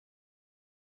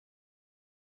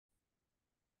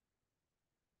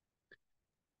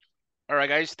All right,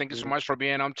 guys, thank you so much for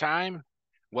being on time.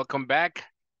 Welcome back.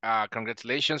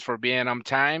 Congratulations for being on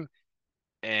time,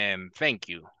 and thank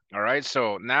you. All right,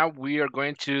 so now we are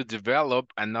going to develop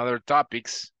another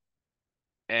topics,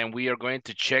 and we are going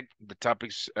to check the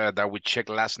topics that we checked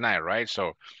last night, right?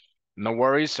 So no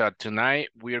worries. Tonight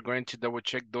we are going to double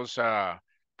check those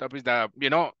topics that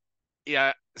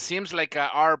yeah, seems like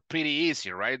are pretty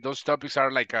easy, right? Those topics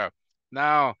are like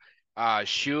now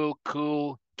should,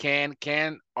 could,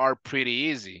 can are pretty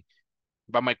easy.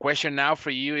 But my question now for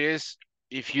you is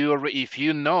if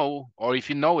you know or if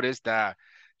you notice that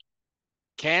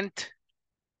can't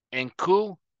and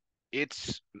could,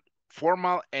 it's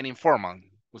formal and informal.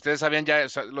 Ustedes sabían ya,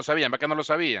 lo sabían, ¿para qué no lo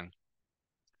sabían?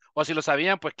 O si lo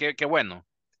sabían, pues qué bueno,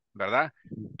 ¿verdad?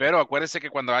 Pero acuérdense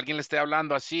que cuando alguien le esté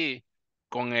hablando así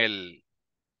con el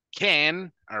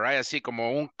can, all right, así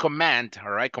como un command,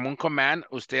 all right, como un command,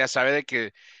 usted ya sabe de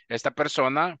que esta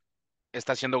persona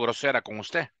está siendo grosera con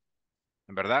usted,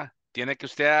 ¿verdad? Tiene que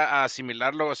usted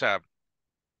asimilarlo, o sea,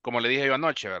 como le dije yo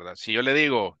anoche, ¿verdad? Si yo le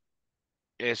digo,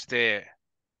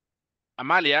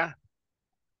 Amalia,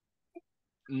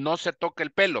 no se toque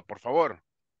el pelo, por favor.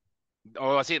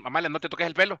 O así, Amalia, no te toques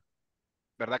el pelo,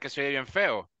 ¿verdad? Que se oye bien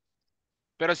feo.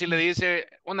 Pero si le dice,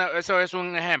 eso es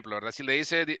un ejemplo, ¿verdad? Si le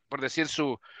dice, por decir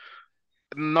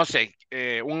no sé,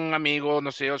 un amigo,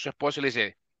 no sé, o su esposo le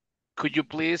dice, could you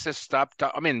please stop,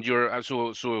 I mean,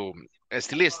 su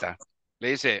estilista, le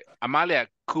dice, Amalia,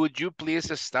 could you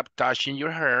please stop touching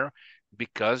your hair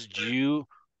because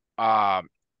uh,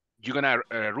 you're gonna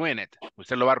ruin it.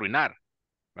 Usted lo va a arruinar,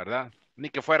 ¿verdad? Ni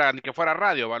que fuera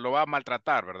radio, lo va a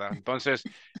maltratar, ¿verdad? Entonces,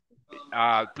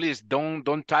 please don't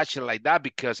touch it like that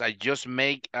because I just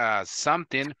make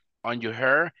something on your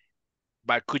hair.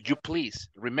 But could you please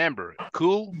remember,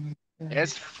 cool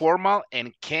is formal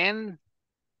and can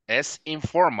es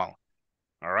informal.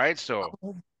 All right, so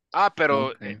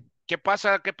pero Okay. qué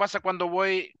pasa cuando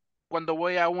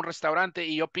voy a un restaurante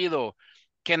y yo pido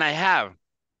can I have?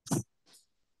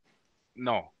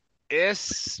 No.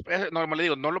 No, como le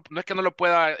digo, no es que no lo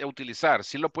pueda utilizar,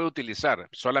 sí lo puede utilizar,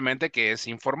 solamente que es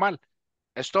informal.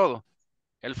 Es todo.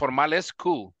 El formal es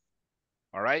cool.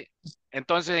 All right.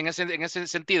 Entonces, en ese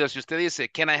sentido, si usted dice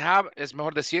can I have, es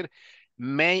mejor decir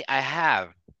may I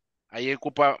have. Ahí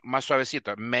ocupa más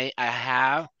suavecito. May I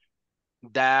have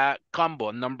the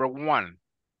combo number one.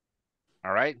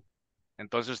 All right.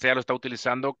 Entonces usted ya lo está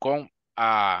utilizando con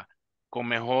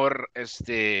mejor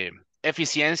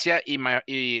eficiencia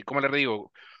y, ¿cómo le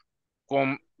digo?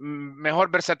 Con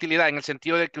mejor versatilidad en el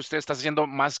sentido de que usted está siendo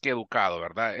más que educado,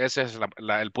 ¿verdad? Ese es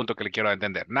el punto que le quiero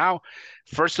entender. Now,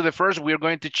 first to the first, we're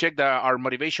going to check our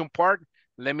motivation part.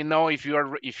 Let me know if you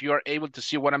are able to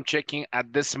see what I'm checking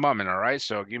at this moment, all right?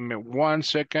 So give me 1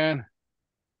 second.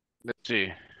 Let's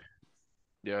see.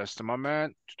 Just a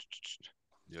moment.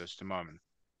 Just a moment.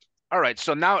 All right,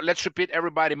 so now let's repeat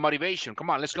everybody motivation. Come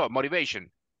on, let's go.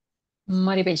 Motivation.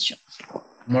 Motivation.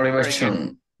 Very good.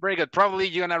 Motivation. Very good. Probably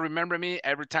you're gonna remember me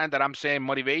every time that I'm saying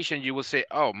motivation. You will say,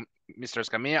 "Oh, Mr.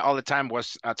 Escamilla all the time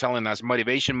was telling us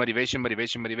motivation, motivation,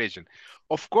 motivation, motivation."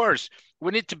 Of course,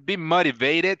 we need to be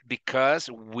motivated because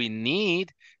we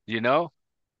need, to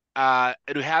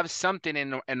have something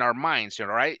in our minds. All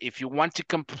right. If you want to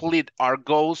complete our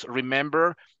goals,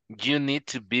 remember you need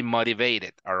to be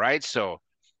motivated. All right. So,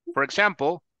 for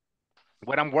example,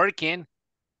 when I'm working,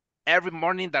 every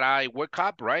morning that I wake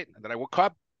up, right? That I wake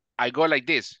up, I go like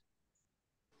this.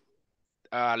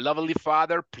 Lovely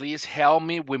Father, please help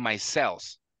me with my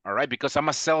sales. All right, because I'm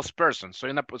a salesperson. Soy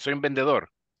un vendedor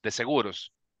de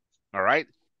seguros. All right.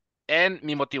 And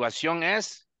mi motivación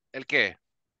es el qué?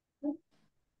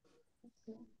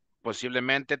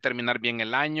 Posiblemente terminar bien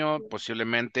el año,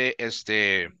 posiblemente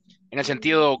en el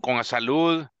sentido con la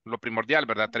salud, lo primordial,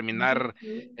 ¿verdad? Terminar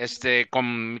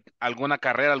con alguna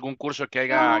carrera, algún curso que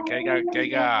haya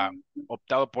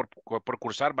optado por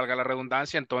cursar, valga la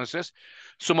redundancia. Entonces,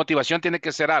 su motivación tiene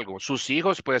que ser algo. Sus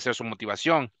hijos puede ser su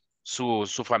motivación,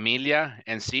 su familia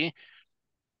en sí,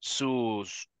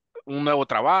 sus, un nuevo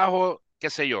trabajo, qué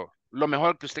sé yo. Lo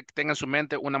mejor que usted tenga en su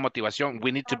mente, una motivación.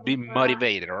 We need to be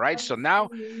motivated, all right? So now,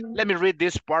 let me read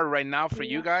this part right now for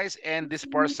you guys. And this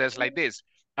part says like this.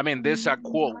 I mean, this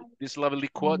quote, this lovely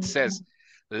quote says,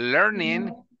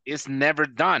 learning is never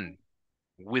done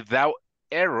without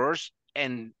errors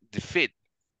and defeat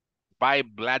by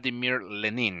Vladimir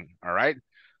Lenin, all right?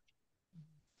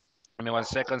 Give me 1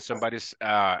 second. Somebody's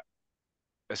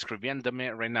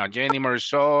escribiéndome right now. Jenny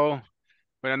Marisol.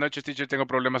 Buenas noches, teacher. Tengo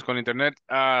problemas con internet.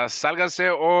 Sálgase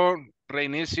o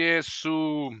reinicie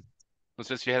no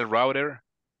sé si es el router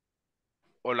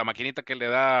o la maquinita que le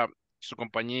da su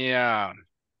compañía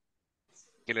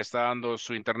que le está dando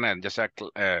su internet, ya sea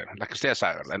la que usted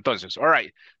sabe, ¿verdad? Entonces, all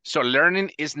right. So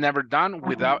learning is never done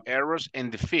without errors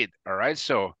and defeat. All right.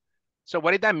 So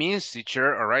what did that mean,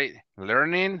 teacher? All right.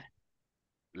 Learning.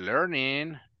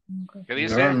 ¿Qué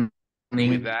dice? Learning,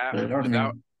 Without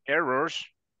learning. errors.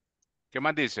 ¿Qué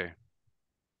más dice?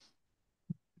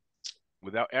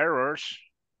 Without errors.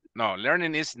 No,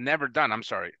 learning is never done. I'm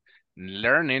sorry.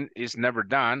 Learning is never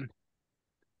done.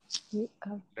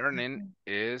 Learning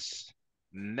is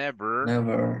never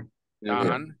Never.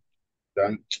 done.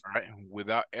 Done All right.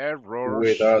 Without errors.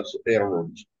 without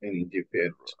errors and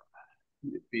defeat.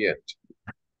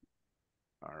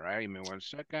 All right. Give me 1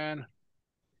 second.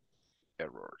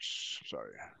 Errors.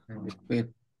 Sorry. Defeat.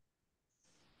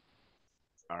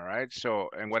 All right. So,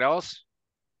 and what else?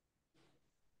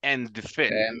 And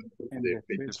defeat. And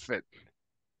defeat. Defeat.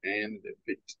 And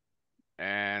defeat.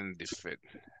 And defeat.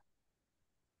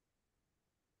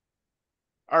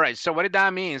 All right. So what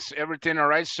that means? Everything. All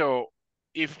right. So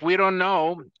if we don't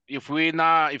know, if you're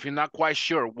not quite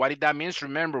sure what that means,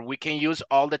 remember we can use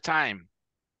all the time.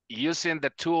 Using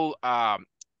the tool,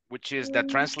 which is the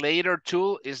translator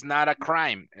tool, is not a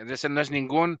crime. Ese no es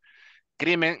ningún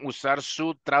crimen usar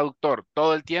su traductor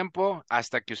todo el tiempo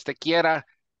hasta que usted quiera.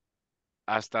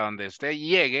 Hasta donde usted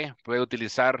llegue, puede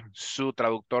utilizar su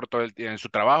traductor todo en su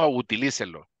trabajo,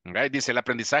 utilícelo. Okay? Dice, el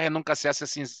aprendizaje nunca se hace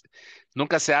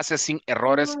sin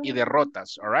errores y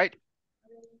derrotas. All right?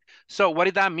 So, what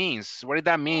did that means? What did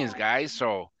that means, guys?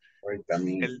 So,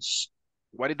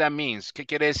 what did that means? ¿Qué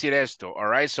quiere decir esto? All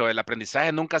right? So, el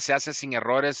aprendizaje nunca se hace sin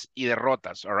errores y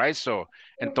derrotas. All right? So,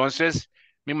 entonces,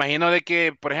 me imagino de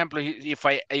que, por ejemplo, if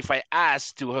I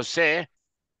ask to José,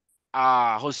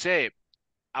 José,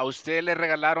 a usted le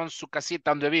regalaron su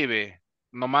casita donde vive,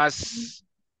 nomás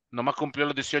cumplió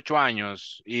los 18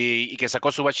 años y que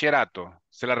sacó su bachillerato,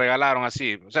 se la regalaron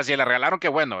así. O sea, si la regalaron, qué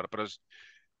bueno, pero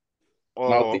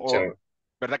No, teacher.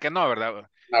 ¿verdad que no, verdad?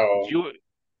 No.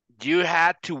 You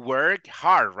had to work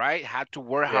hard, right? Had to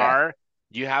work hard.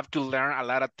 You have to learn a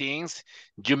lot of things.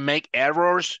 You make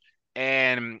errors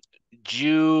and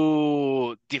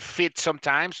you defeat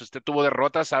sometimes. Usted tuvo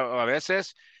derrotas a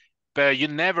veces. But you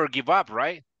never give up,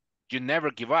 right? You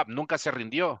never give up. Nunca se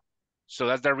rindió. So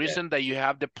that's the reason that you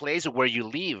have the place where you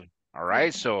live. All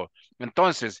right. So,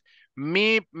 entonces,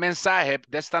 mi mensaje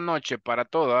de esta noche para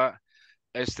toda,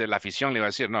 la afición le iba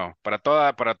a decir, no, para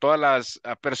todas las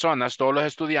personas, todos los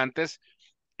estudiantes,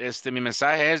 mi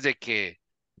mensaje es de que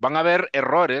van a haber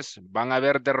errores, van a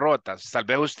haber derrotas. Tal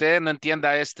vez usted no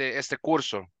entienda este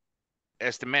curso,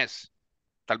 este mes.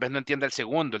 Tal vez no entienda el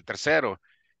segundo, el tercero.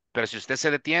 Pero si usted se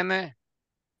detiene,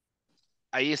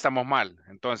 ahí estamos mal.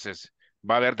 Entonces,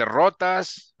 va a haber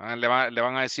derrotas, le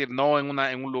van a decir no en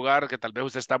un lugar que tal vez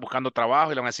usted está buscando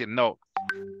trabajo y le van a decir no.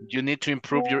 You need to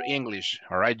improve your English,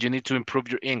 all right? You need to improve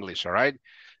your English, all right?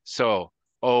 So,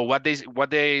 what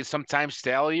they sometimes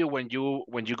tell you when you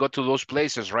go to those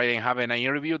places, right, and have an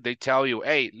interview, they tell you,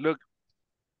 hey, look,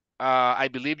 I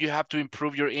believe you have to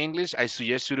improve your English. I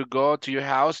suggest you to go to your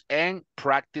house and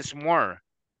practice more.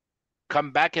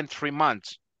 Come back in 3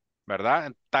 months,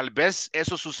 ¿verdad? Tal vez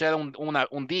eso suceda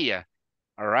un día,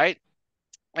 all right?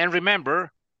 And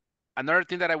remember, another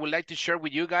thing that I would like to share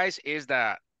with you guys is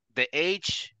that the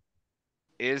age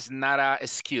is not an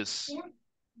excuse,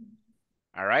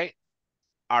 all right?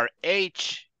 Our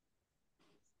age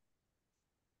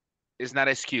is not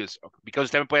an excuse. Because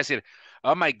usted me puede decir,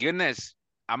 oh my goodness,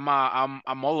 I'm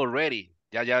old already.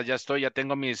 Ya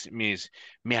tengo mis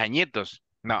añitos.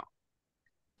 No.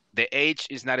 The age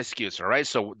is not an excuse, all right?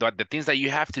 So the things that you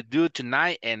have to do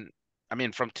tonight and, I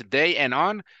mean, from today and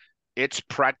on, it's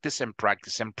practice and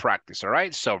practice and practice, all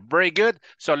right? So very good.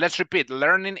 So let's repeat.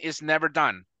 Learning is never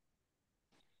done.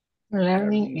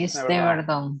 Learning is never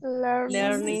done.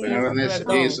 Learning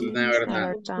is never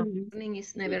done. Learning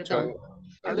is never done.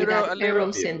 A little,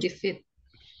 Errors and defeat.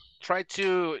 Try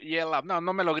to yell up. No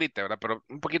me lo grite, ¿verdad? Pero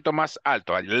un poquito más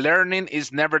alto. Learning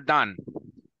is never done.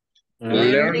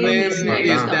 Learning is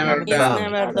never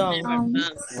done.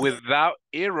 Without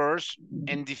errors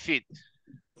and defeat.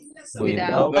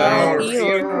 Without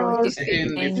errors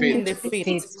and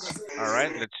defeat. All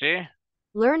right, let's see.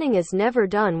 Learning is never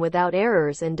done without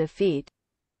errors and defeat.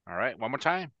 All right, one more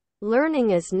time. Learning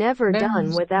is never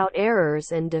done without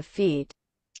errors and defeat.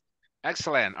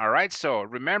 Excellent. All right, so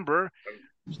remember,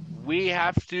 we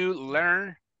have to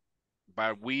learn,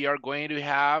 but we are going to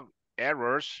have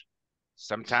errors.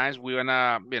 Sometimes we're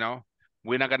gonna,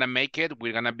 we're not gonna make it.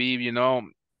 We're gonna be,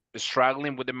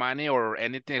 struggling with the money or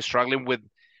anything, struggling with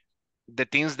the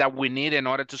things that we need in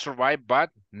order to survive, but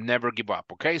never give up.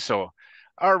 Okay, so,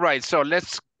 all right, so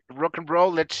let's rock and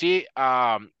roll. Let's see.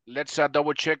 Let's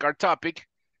double check our topic.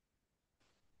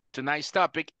 tonight's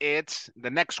topic, it's the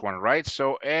next one, right?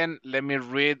 So, and let me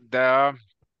read the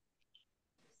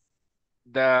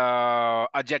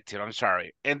adjective, I'm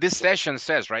sorry. And this session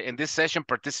says, right, in this session,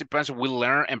 participants will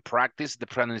learn and practice the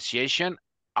pronunciation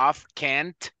of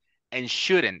can't and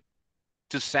shouldn't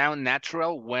to sound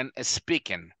natural when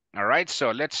speaking. All right,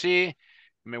 so let's see.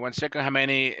 Give me 1 second. How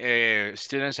many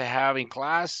students I have in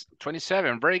class?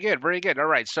 27. Very good, very good. All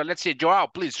right, so let's see. Joao,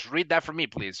 please read that for me,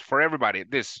 please, for everybody.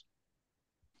 This.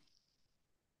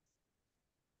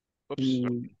 Oops.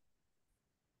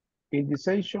 In this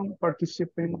session,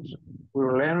 participants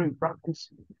will learn and practice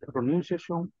the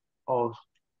pronunciation of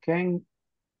can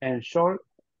and short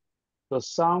to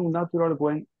sound natural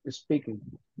when speaking.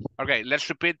 Okay, let's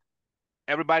repeat.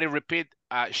 Everybody repeat.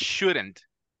 Shouldn't.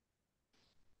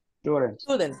 Shouldn't.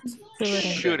 Student.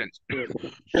 Shouldn't.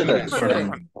 Shouldn't.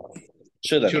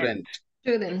 Shouldn't.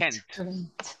 Can't.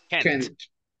 Can't.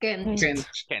 Can't.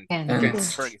 Can't. Very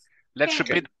good. Let's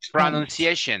repeat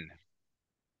pronunciation.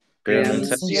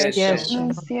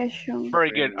 Pronunciation.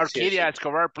 Very good. Arcadia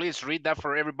Escobar, please read that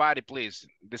for everybody, please.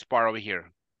 This part over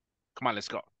here. Come on, let's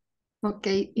go.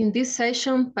 Okay, in this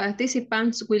session,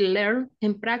 participants will learn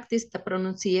and practice the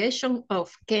pronunciation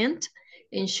of can't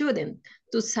and shouldn't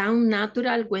to sound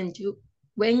natural when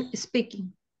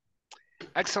speaking.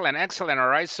 Excellent, excellent. All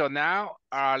right, so now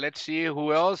let's see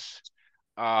who else.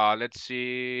 Let's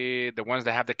see the ones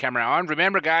that have the camera on.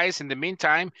 Remember, guys, in the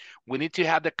meantime, we need to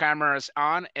have the cameras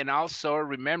on. And also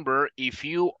remember, if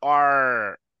you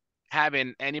are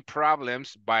having any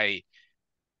problems by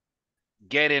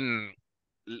getting,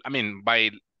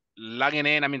 by logging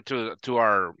in, to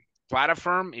our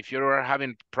platform, if you're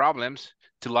having problems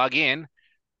to log in,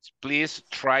 please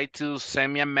try to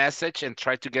send me a message and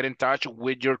try to get in touch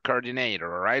with your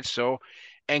coordinator, all right? So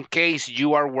in case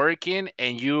you are working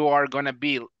and you are gonna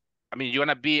be, you're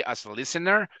gonna be as a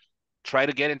listener, try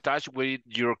to get in touch with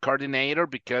your coordinator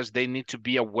because they need to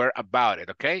be aware about it,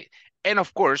 okay? And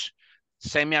of course,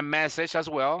 send me a message as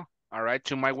well, all right,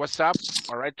 to my WhatsApp,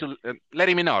 all right, to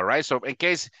letting me know, all right? So in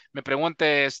case me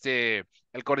pregunte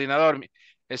el coordinador,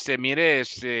 mire,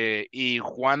 y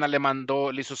Juana le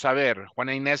hizo saber,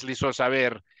 Juana Inés le hizo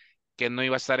saber que no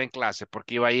iba a estar en clase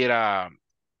porque iba a ir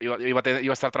iba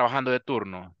a estar trabajando de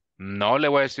turno. No le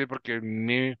voy a decir porque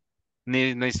ni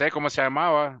sé cómo se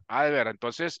llamaba. De ver,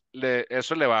 entonces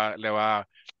eso le va a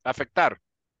afectar.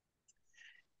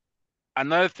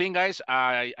 Another thing, guys,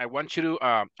 I want you to,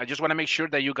 I just want to make sure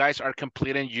that you guys are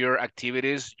completing your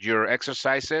activities, your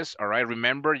exercises, all right?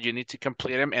 Remember, you need to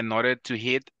complete them in order to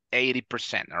hit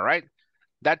 80%, all right?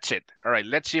 That's it. All right,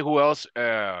 let's see who else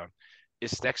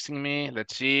is texting me.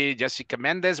 Let's see, Jessica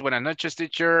Mendez, buenas noches,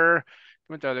 teacher.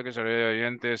 Not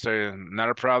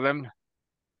a problem.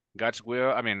 God's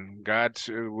will,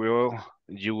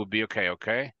 you will be okay,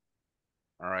 okay?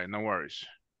 All right, no worries.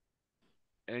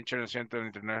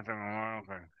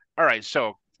 All right,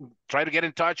 so try to get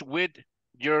in touch with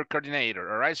your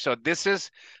coordinator, all right? So this is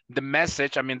the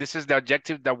message, this is the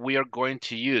objective that we are going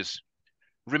to use.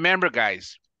 Remember,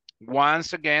 guys,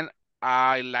 once again,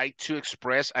 I like to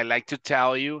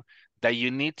tell you that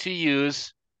you need to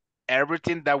use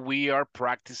everything that we are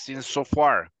practicing so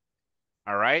far,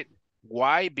 all right?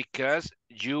 Why? Because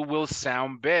you will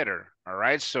sound better, all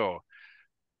right? So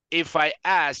if I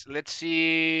ask, let's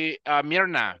see,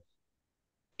 Mirna,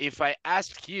 if I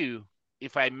ask you,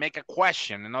 if I make a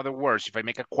question, in other words, if I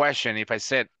make a question, if I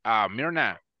said,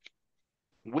 Mirna,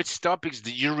 which topics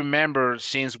do you remember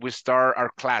since we start our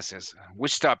classes?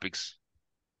 Which topics?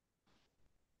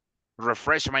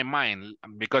 Refresh my mind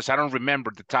because I don't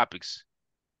remember the topics.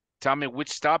 Tell me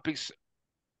which topics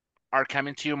are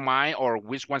coming to your mind or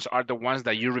which ones are the ones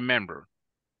that you remember.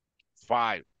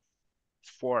 5,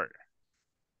 4.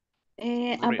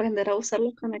 Aprender a usar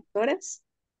los conectores.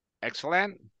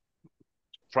 Excellent.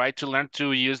 Try to learn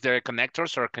to use the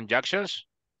connectors or conjunctions.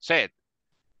 Say it.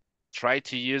 Try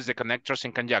to use the connectors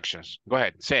and conjunctions. Go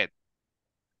ahead, say it.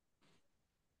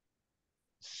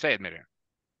 Say it, Miriam.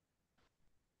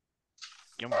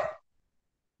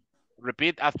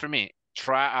 Repeat after me.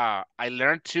 Try. I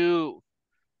learned to.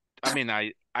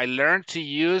 I learned to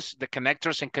use the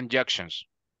connectors and conjunctions.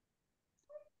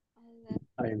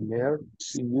 I learned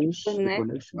to use the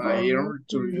connection. I learned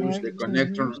to use the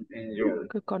connectors and your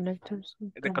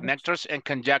The connectors and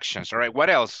conjunctions. All right. What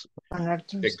else?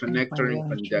 the connector and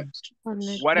conjunction.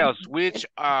 What else? Which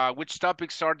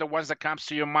topics are the ones that comes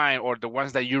to your mind or the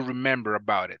ones that you remember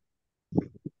about it?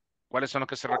 ¿Cuáles son los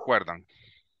que se recuerdan?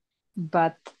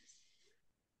 But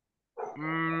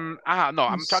No,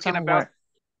 I'm talking about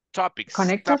topics.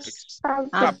 connectors?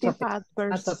 Topics.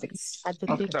 Topics.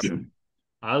 Topics.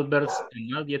 Adverbs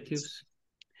and adjectives.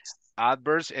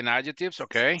 adverbs and adjectives,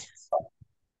 okay.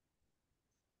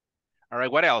 All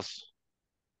right, what else?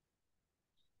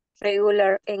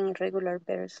 Regular and irregular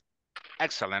verbs.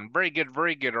 Excellent, very good,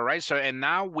 very good. All right, so and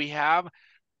now we have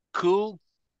could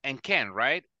and can,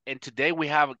 right? And today we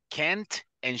have can't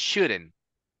and shouldn't.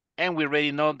 And we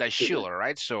already know that should, all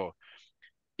right? So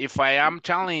if I am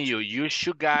telling you, you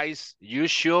should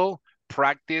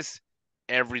practice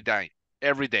every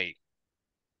day.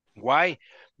 Why?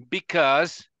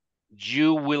 Because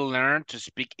you will learn to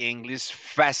speak English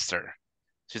faster.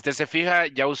 Si usted se fija,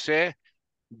 ya usé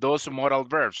dos modal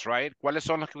verbs, right? ¿Cuáles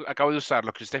son los que acabo de usar,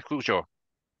 los que usted escuchó?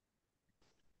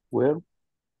 Will,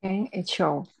 And it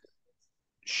show.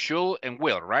 Should and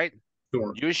will, right?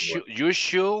 Sure. You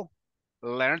should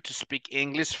learn to speak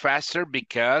English faster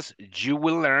because you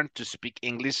will learn to speak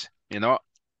English, you know,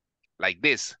 like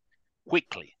this,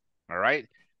 quickly, all right?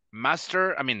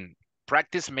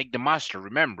 Practice make the master,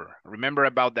 remember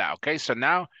about that, okay? So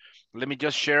now, let me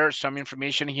just share some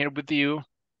information here with you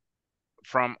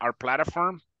from our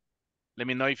platform. Let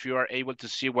me know if you are able to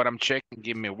see what I'm checking.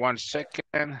 Give me 1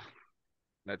 second.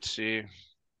 Let's see.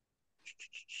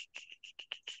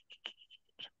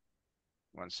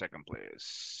 1 second,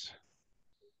 please.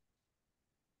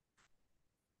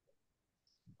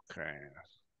 Okay.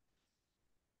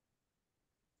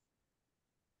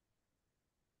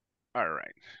 All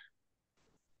right.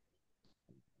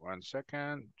 1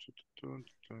 second. All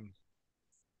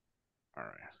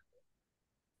right.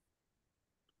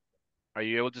 Are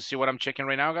you able to see what I'm checking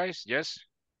right now, guys? Yes?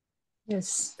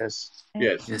 Yes. yes.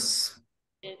 Yes. Yes.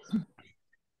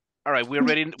 All right, we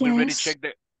already checked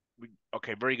the,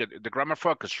 okay, very good. The grammar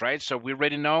focus, right? So we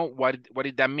already know what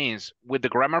that means. With the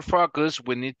grammar focus,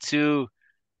 we need to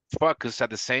focus at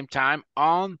the same time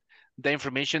on the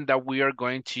information that we are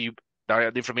going to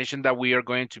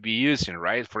be using,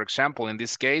 right? For example, in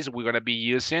this case, we're going to be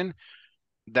using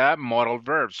the modal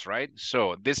verbs, right?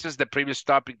 So this is the previous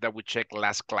topic that we checked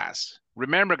last class.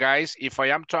 Remember, guys, if I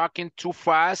am talking too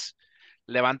fast,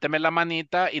 levánteme la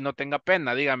manita y no tenga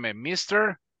pena. Dígame,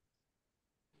 Mister,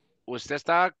 usted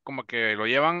está como que lo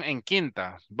llevan en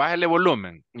quinta. Bájele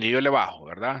volumen y yo le bajo,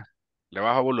 ¿verdad? Le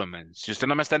bajo volumen. Si usted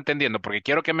no me está entendiendo, porque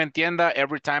quiero que me entienda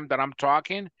every time that I'm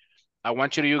talking, I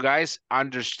want you guys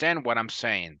understand what I'm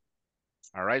saying.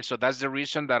 All right, so that's the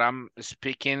reason that I'm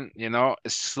speaking, you know,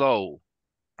 slow.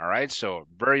 All right, so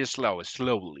very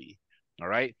slowly. All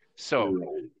right, so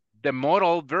the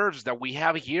modal verbs that we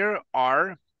have here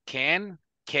are can,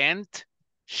 can't,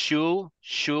 should,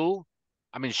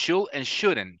 and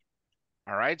shouldn't.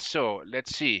 All right, so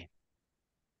let's see.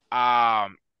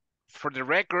 For the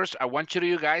records, I want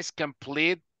you guys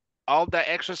complete all the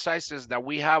exercises that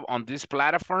we have on this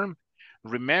platform.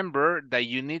 Remember that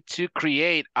you need to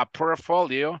create a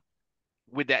portfolio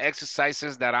with the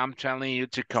exercises that I'm telling you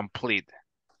to complete.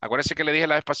 Acuérdense que le dije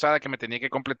la vez pasada que me tenía que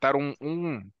completar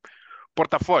un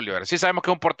portafolio. ¿Verdad? Sí sabemos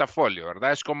que es un portafolio,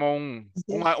 ¿verdad? Es como un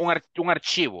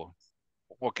archivo,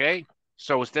 ¿ok?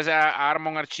 So usted se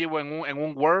arma un archivo en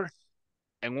un Word,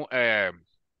 en un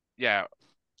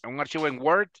archivo en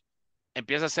Word,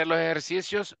 empieza a hacer los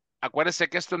ejercicios. Acuérdese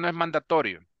que esto no es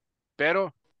mandatorio,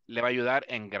 pero le va a ayudar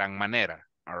en gran manera.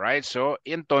 All right, so,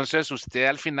 y entonces usted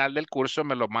al final del curso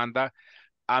me lo manda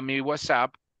a mi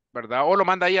WhatsApp, ¿verdad? O lo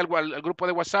manda ahí al grupo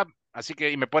de WhatsApp, así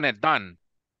que y me pone done,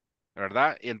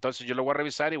 ¿verdad? Y entonces yo lo voy a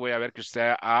revisar y voy a ver que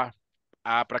usted ha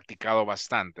practicado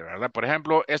bastante, ¿verdad? Por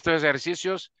ejemplo, estos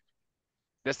ejercicios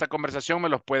de esta conversación me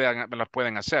los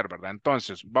pueden hacer, ¿verdad?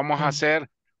 Entonces, vamos a hacer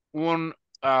un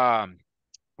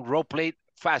role play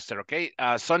faster, okay?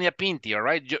 Sonia Pinti, all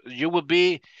right? You will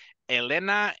be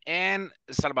Elena and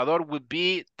Salvador will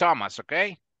be Thomas,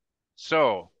 okay?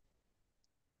 So,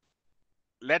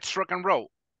 let's rock and roll,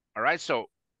 all right? So,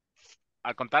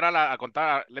 al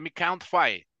contar, let me count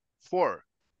 5, 4,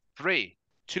 3,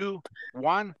 2,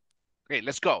 1. Okay,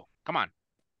 let's go. Come on.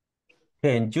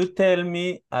 Can you tell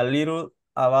me a little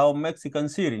about Mexican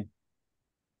City?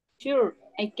 Sure,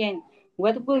 I can.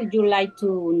 What would you like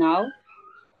to know?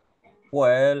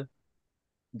 Well,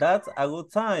 that's a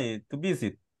good time to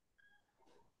visit.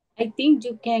 I think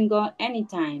you can go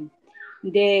anytime.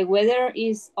 The weather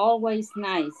is always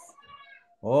nice.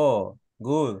 Oh,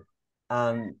 good.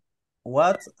 And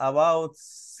what about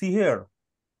see here?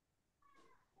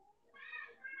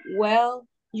 Well,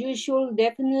 you should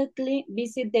definitely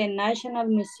visit the National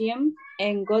Museum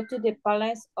and go to the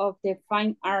Palace of the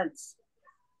Fine Arts.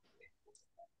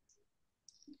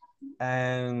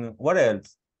 And what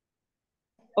else?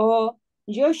 Oh,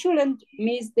 you shouldn't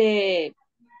miss the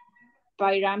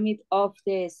Pyramid of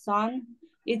the Sun.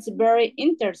 It's very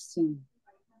interesting.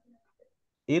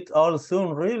 It all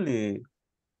sounds really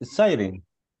exciting.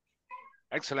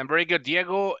 Excellent. Very good.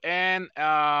 Diego and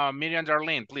Miriam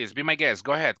Darlene, please be my guest.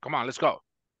 Go ahead. Come on, let's go.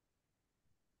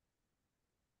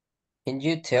 Can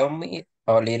you tell me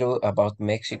a little about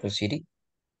Mexico City?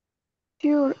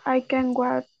 Sure, I can.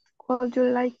 What would you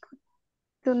like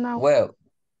to know? Well,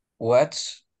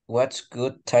 what's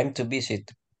good time to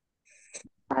visit?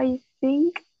 I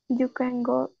think you can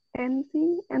go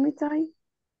anytime.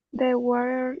 The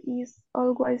weather is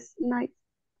always nice.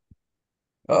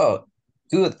 Oh,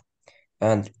 good.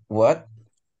 And what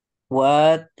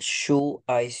should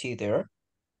I see there?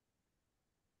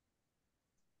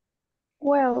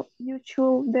 Well, you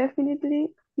should definitely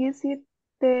visit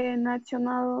the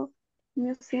National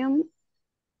Museum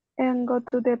and go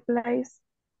to the place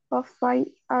of fine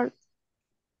art.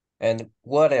 And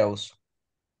what else?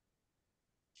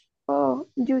 Oh,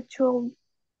 you should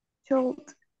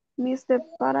miss the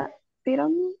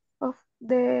pyramid of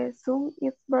the sun.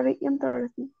 It's very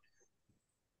interesting.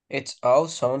 It all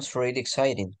sounds really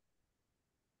exciting.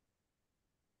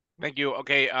 Thank you.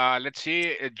 Okay, let's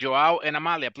see. Joao and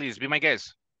Amalia, please be my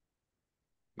guest.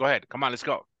 Go ahead. Come on, let's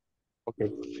go. Okay.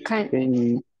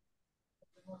 Can,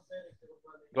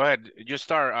 Go ahead. You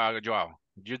start, Joao.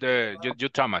 You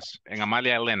Thomas and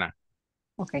Amalia Elena.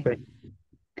 okay.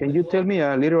 Can you tell me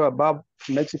a little about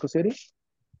Mexico City?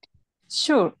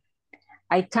 Sure,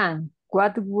 I can.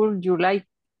 What would you like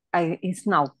is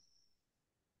now?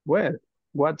 Well,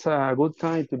 what's a good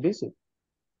time to visit?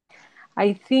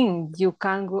 I think you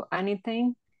can go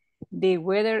anytime. The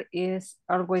weather is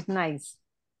always nice.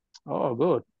 Oh,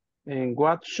 good. And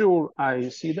what should I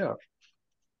see there?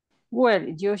 Well,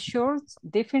 you should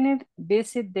definitely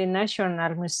visit the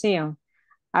National Museum.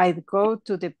 I'd go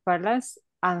to the palace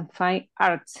and fine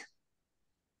arts.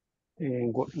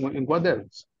 And what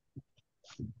else?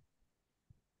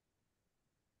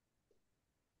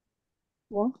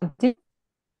 What?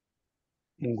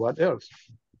 And what else?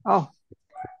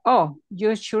 Oh,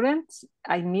 you shouldn't.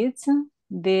 I miss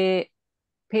the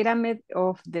pyramid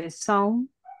of the sun.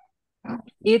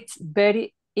 It's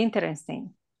very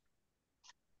interesting.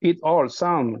 It all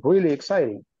sounds really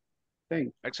exciting.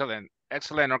 Thanks. Excellent.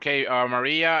 Excellent. Okay,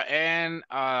 Maria and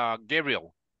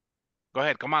Gabriel. Go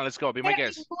ahead. Come on, let's go. Be my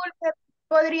guest. Disculpe,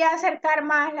 ¿podría acercar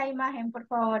más la imagen, por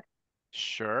favor?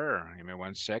 Sure. Give me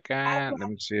 1 second. Let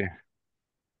me see.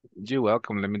 You're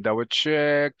welcome. Let me double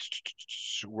check.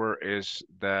 Where is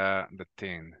the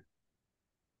thing?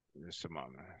 Just a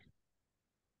moment.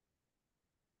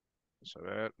 So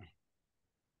that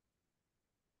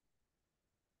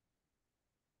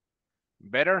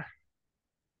better?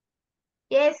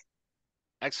 Yes.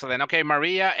 Excellent. Okay,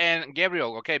 Maria and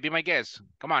Gabriel. Okay, be my guest.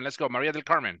 Come on, let's go. Maria del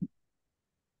Carmen.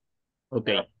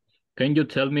 Okay. Can you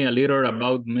tell me a little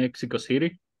about Mexico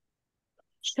City?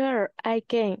 Sure, I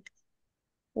can.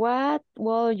 What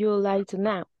would you like to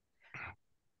know?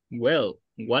 Well,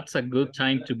 what's a good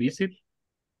time to visit?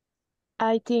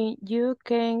 I think you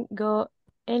can go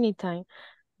anytime.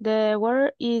 The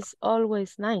weather is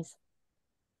always nice.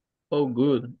 Oh,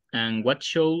 good. And what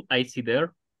should I see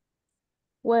there?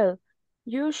 Well,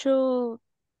 you should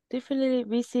definitely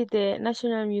visit the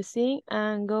National Museum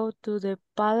and go to the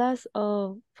Palace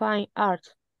of Fine Art.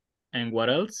 And what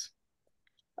else?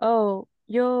 Oh,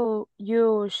 you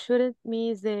shouldn't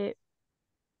miss the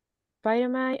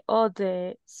pyramid of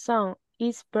the sun.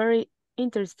 It's very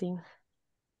interesting.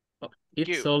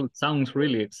 It all sounds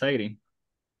really exciting.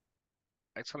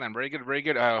 Excellent. Very good. Very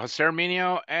good. Jose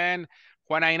Arminio and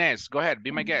Juana Inez. Go ahead.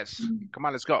 Be my guest. Come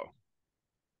on, let's go.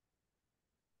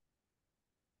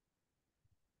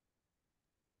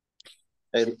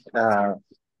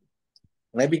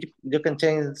 Maybe you can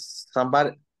change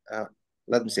somebody.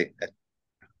 Let me see.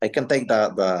 I can take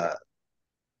the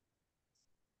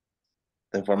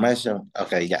information.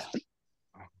 Okay, yeah.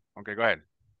 Okay, go ahead.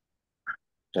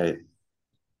 Okay.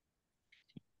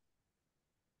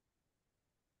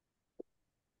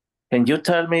 Can you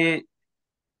tell me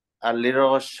a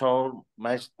little show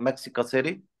Mexico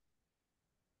City?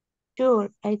 Sure,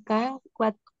 I can.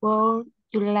 What would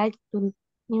you like to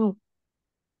know?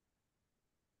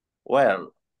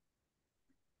 Well,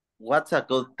 what's a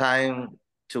good time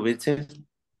to visit?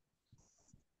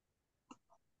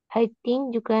 I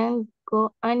think you can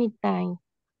go anytime.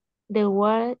 The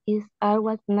weather is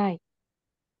always nice.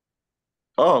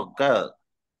 Oh, good.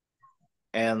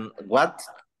 And what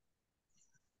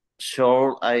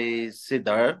should I see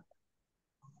there?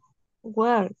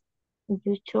 Well,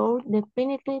 you should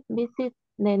definitely visit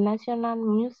the National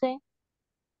Museum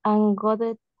and go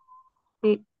to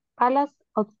the Palace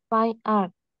of Fine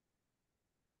Art.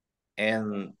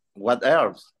 And what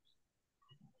else?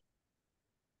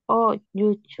 Oh,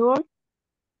 you should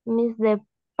miss the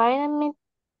pyramid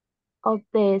of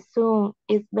the sun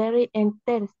is very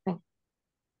interesting.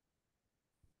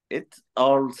 It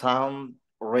all sounds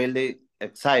really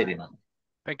exciting.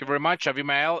 Thank you very much,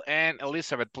 Abimael and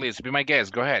Elizabeth, please be my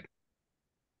guest. Go ahead.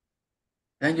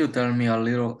 Can you tell me a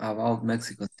little about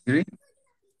Mexico City?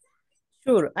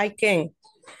 Sure, I can.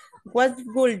 What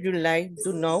would you like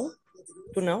to know?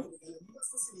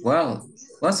 Well,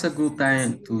 what's a good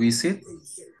time to visit?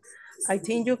 I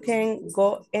think you can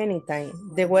go anytime.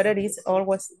 The weather is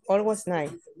always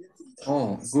nice.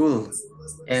 Oh, good.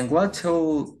 And what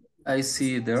should I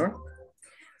see there?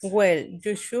 Well,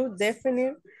 you should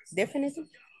definitely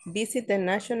visit the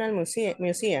National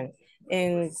Museum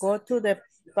and go to the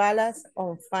Palace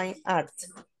of Fine Arts.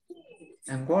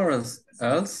 And what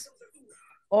else?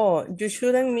 Oh, you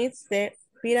shouldn't miss the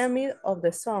Pyramid of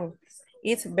the Sun.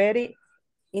 It's very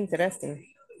interesting.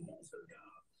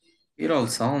 It all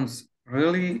sounds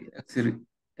really exciting.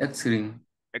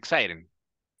 Exciting.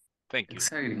 Thank you.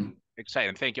 Exciting.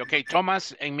 Exciting. Thank you. Okay,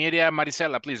 Thomas and Miriam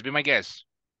Marisela, please be my guest.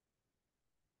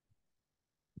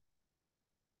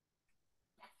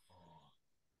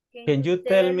 Can you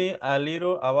tell me a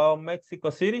little about Mexico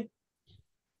City?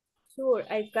 Sure,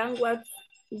 I can. What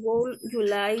would you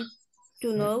like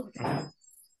to know?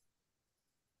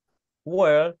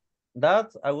 Well,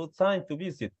 that's a good time to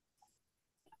visit.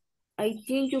 I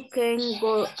think you can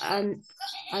go and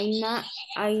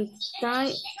I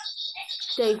think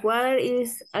the water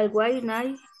is always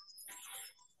nice.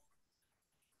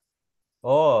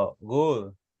 Oh,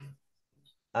 good.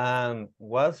 And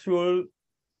what should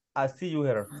I see you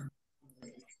here?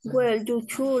 Well, you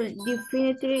should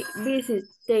definitely visit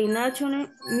the National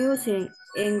Museum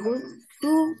and go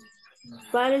to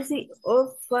Palace of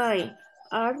Fine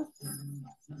Arts.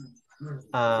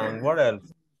 And what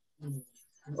else?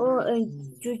 Oh, and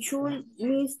you should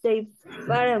miss the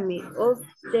pyramid of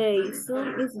the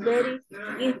sun is very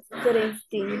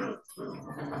interesting.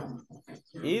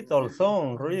 It all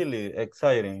sounds really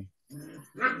exciting.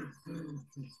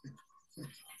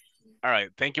 All right,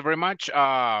 thank you very much.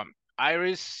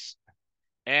 Iris,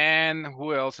 and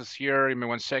who else is here? Give me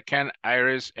 1 second.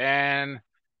 Iris and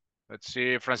let's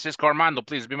see, Francisco Armando,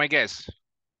 please be my guest.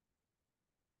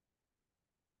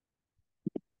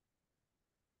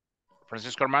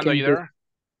 Francisco Armando, you there?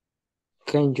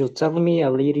 Can you tell me a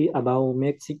little about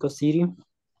Mexico City?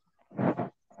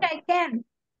 I can.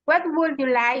 What would you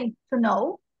like to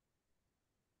know?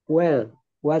 Well,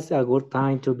 what's a good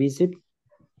time to visit?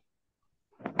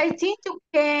 I think you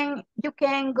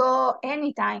can go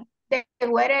anytime. The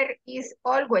weather is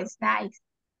always nice.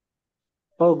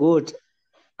 Oh, good.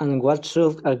 And what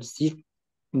should I see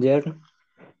there?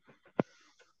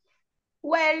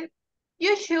 Well,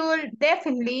 you should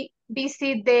definitely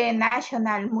visit the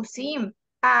National Museum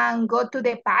and go to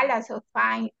the Palace of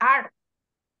Fine Art.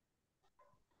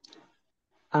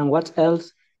 And what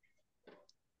else?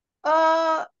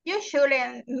 You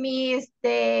shouldn't miss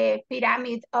the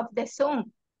Pyramid of the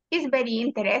Sun. It's very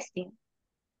interesting.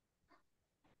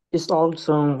 It's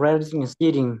also really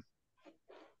exciting.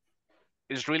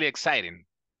 It's really exciting.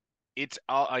 It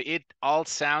all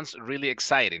sounds really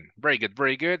exciting. Very good,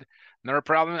 very good. No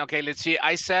problem. Okay, let's see.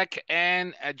 Isaac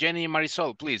and Jenny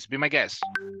Marisol, please be my guest.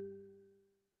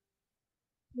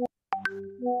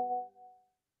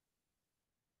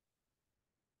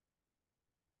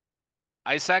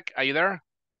 Isaac, are you there?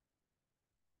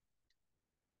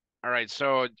 All right,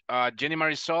 so Jenny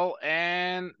Marisol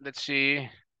and let's see,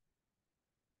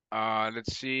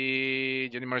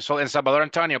 Jenny Marisol and Salvador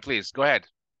Antonio, please go ahead.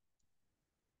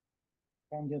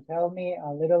 Can you tell me a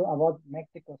little about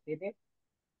Mexico City?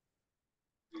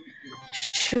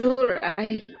 Sure,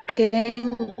 I can.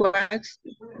 What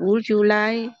would you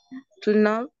like to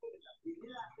know?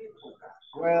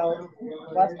 Well,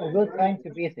 what's a good time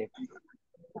to visit?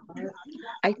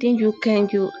 I think you can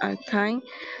do a time.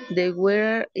 The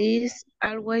weather is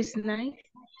always nice.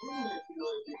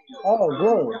 Oh,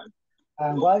 good.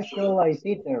 And what should I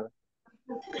see there?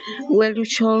 Well, you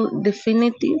should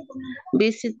definitely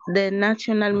visit the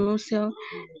National Museum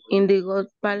in the God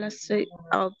Palace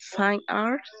of Fine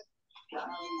Arts.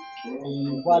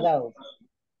 And what else?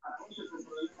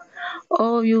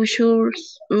 Oh, you should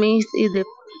miss the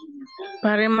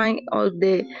pyramid of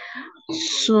the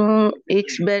sun.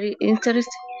 It's very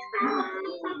interesting.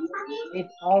 It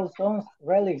all sounds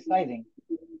really exciting.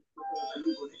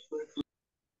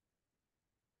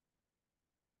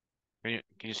 Can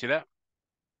you see that?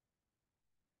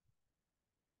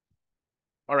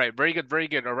 All right, very good, very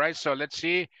good. All right, so let's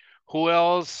see who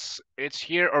else it's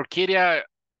here. Orquídea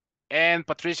and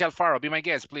Patricia Alfaro, be my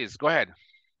guest, please. Go ahead.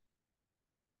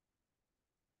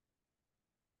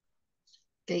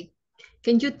 Okay,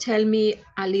 Can you tell me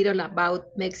a little about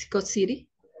Mexico City?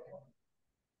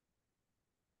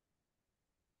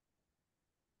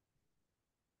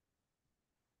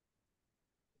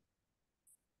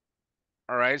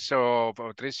 All right, so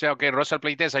Patricia, okay, Rosa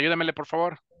Pleites, ayúdamele, por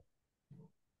favor.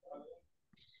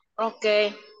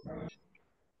 Okay.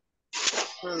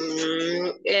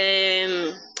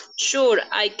 Sure,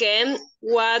 I can.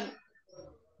 What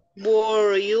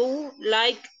would you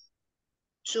like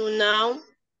to know?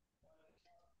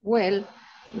 Well,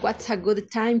 what's a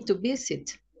good time to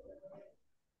visit?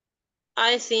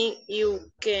 I think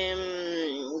you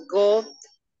can go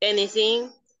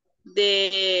anything.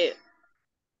 The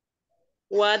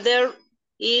weather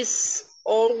is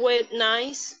always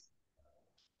nice.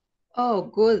 Oh,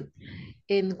 good.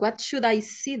 And what should I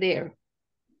see there?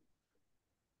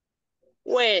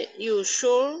 Well, you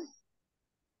should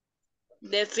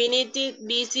definitely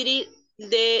visit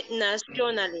the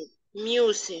National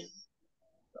Museum.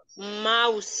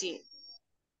 No,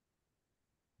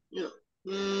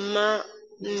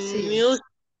 Museum.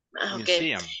 okay.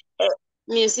 Museum.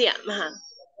 Museum.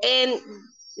 And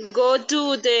go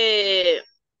to the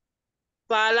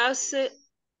Palace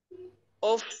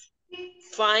of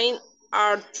Fine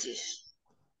Arts.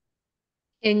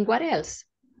 And what else?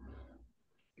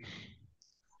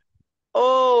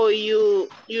 Oh, you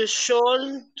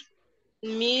should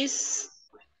miss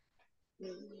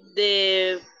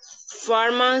the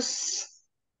pharmacy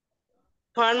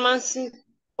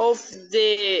of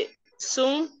the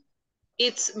Sun.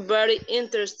 It's very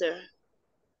interesting.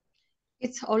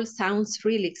 It all sounds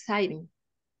really exciting.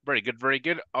 Very good, very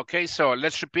good. Okay, so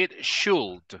let's repeat.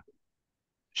 Should.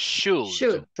 Should.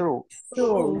 Should.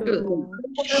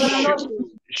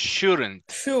 Shouldn't.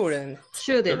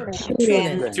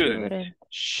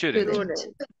 Shouldn't.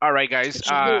 All right, guys.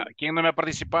 ¿Quién no me ha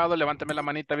participado? Levántame la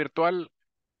manita virtual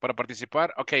para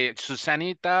participar. Okay,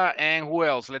 Susanita and who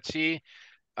else? Let's see.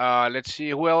 Let's see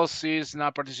who else is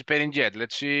not participating yet.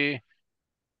 Let's see.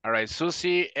 All right,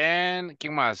 Susie and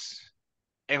 ¿quién más?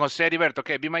 And Jose Heriberto.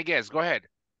 Okay, be my guest. Go ahead.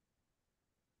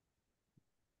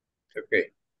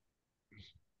 Okay.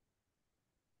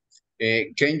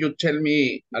 Can you tell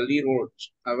me a little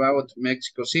about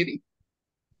Mexico City?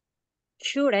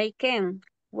 Sure, I can.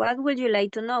 What would you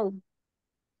like to know?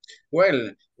 Well,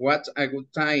 what's a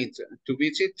good time to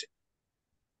visit?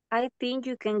 I think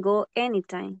you can go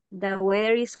anytime. The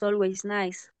weather is always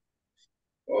nice.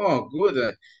 Oh,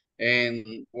 good.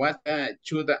 And what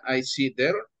should I see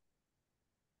there?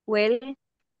 Well,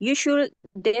 you should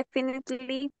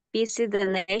definitely visit the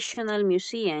National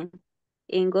Museum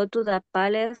and go to the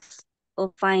Palace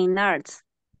of Fine Arts.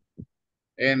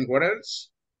 And what else?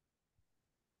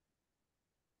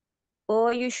 Oh,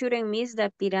 you shouldn't miss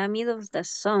the Pyramid of the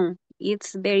Sun.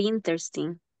 It's very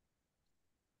interesting.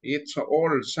 It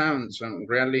all sounds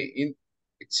really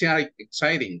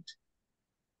exciting.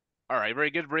 All right,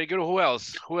 very good, very good. Who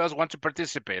else? Who else wants to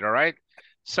participate? All right.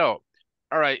 So,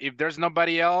 all right, if there's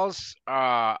nobody else,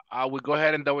 I will go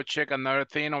ahead and double check another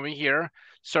thing over here.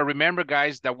 So remember,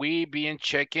 guys, that we been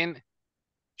checking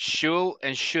should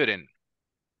and shouldn't,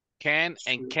 can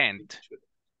and can't,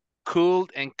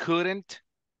 could and couldn't,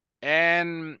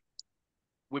 and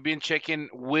we've been checking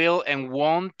will and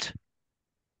won't.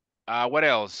 What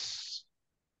else?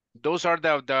 Those are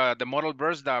the modal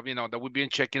verbs that that we've been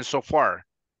checking so far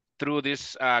through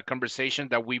this conversation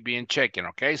that we've been checking.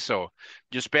 Okay, so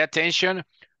just pay attention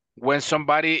when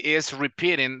somebody is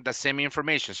repeating the same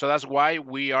information. So that's why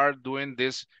we are doing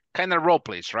this kind of role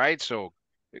plays, right? So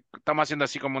estamos haciendo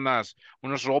así como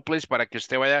unos role plays para que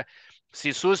usted vaya.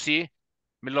 Si Susi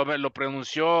lo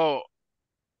pronunció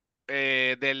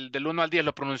del 1 al 10,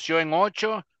 lo pronunció en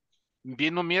 8,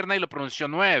 vino Mirna y lo pronunció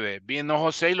 9, vino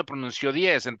José y lo pronunció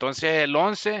 10. Entonces el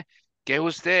 11, que es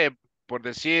usted, por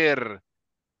decir,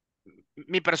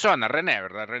 mi persona, René,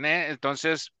 ¿verdad? René,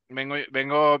 entonces viene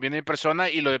mi persona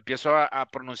y lo empiezo a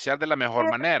pronunciar de la mejor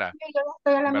manera. Yo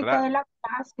estoy a la mitad ¿verdad? de la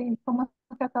clase. ¿Cómo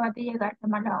es que acabas de llegar? Qué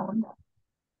mala onda.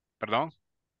 Perdón.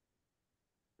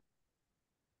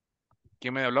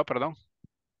 ¿Quién me habló? Perdón.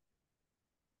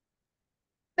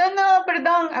 No,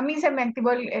 perdón. A mí se me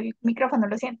activó el micrófono,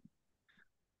 lo siento.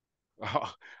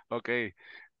 Oh, okay.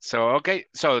 So,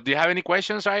 do you have any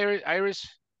questions, Iris?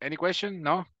 Any question?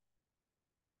 No?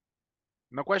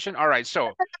 No question? All right.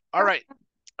 So, all right.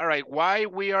 Why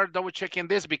we are double checking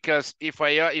this? Because if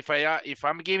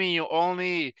I'm giving you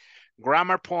only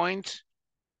grammar points,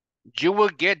 you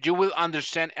will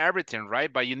understand everything,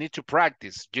 right? But you need to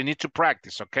practice.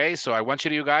 Okay? So I want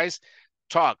you guys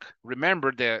talk.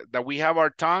 Remember that we have our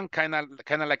tongue kind of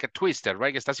like a twister,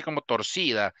 right? Que está así como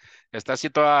torcida. Está así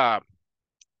toda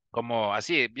como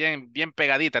así, bien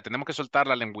pegadita. Tenemos que soltar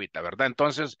la lengüita, ¿verdad?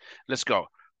 Entonces, let's go.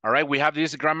 All right, we have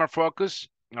this grammar focus.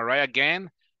 All right,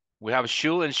 again, we have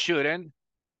should and shouldn't.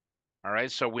 All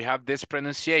right, so we have this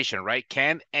pronunciation, right?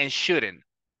 Can and shouldn't.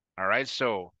 All right,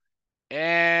 so,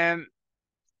 and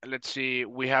let's see,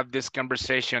 we have this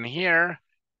conversation here.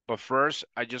 But first,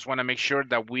 I just want to make sure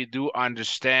that we do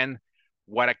understand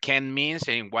what a can means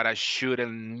and what a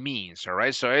shouldn't means, all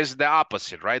right? So it's the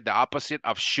opposite, right? The opposite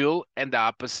of should and the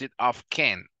opposite of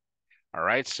can, all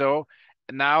right? So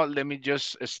now let me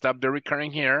just stop the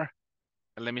recording here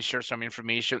and let me share some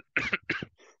information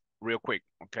real quick,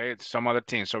 okay? Some other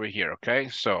things over here, okay?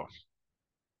 So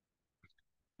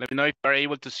let me know if you're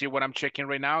able to see what I'm checking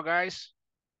right now, guys.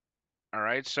 All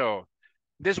right, so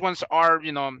these ones are,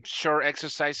 you know, short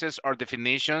exercises or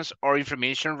definitions or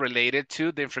information related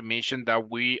to the information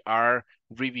that we are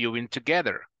reviewing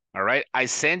together. All right, I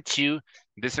sent you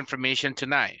this information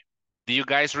tonight. Do you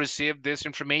guys receive this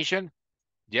information?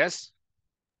 Yes?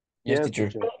 Yes, Yes, teacher.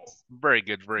 teacher. Very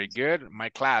good, very good. My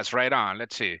class, right on.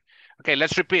 Let's see. Okay,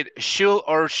 let's repeat. Should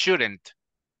or shouldn't?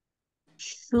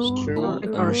 Should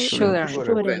Or shouldn't.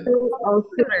 shouldn't.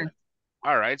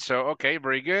 All right, so, okay,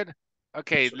 very good.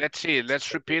 Okay, let's see.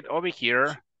 Let's repeat over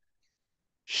here.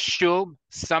 Should,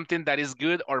 something that is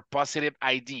good or positive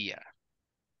idea.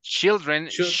 Children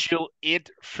should eat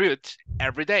fruit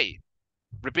every day.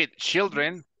 Repeat,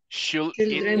 children should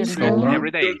eat fruit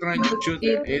every day. Children should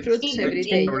eat fruits every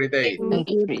day.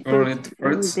 Or eat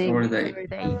fruits every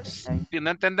day. Si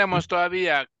no entendemos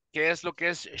todavía qué es lo que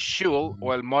es should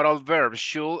o el modal verb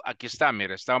should, aquí está,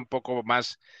 mire, está un poco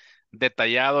más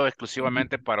detallado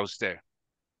exclusivamente para usted.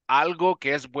 Algo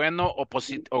que es bueno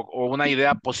o una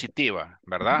idea positiva,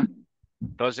 ¿verdad?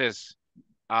 Entonces,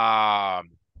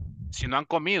 si no han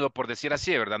comido, por decir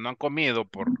así, ¿verdad? No han comido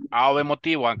por A o B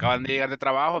motivo, acaban de llegar de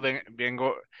trabajo,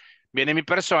 viene mi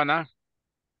persona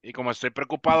y como estoy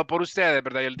preocupado por ustedes,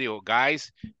 ¿verdad? Yo les digo,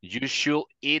 guys, you should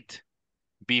eat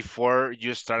before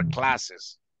you start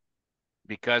classes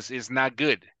because it's not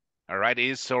good, all right?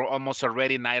 It's almost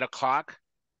already 9 o'clock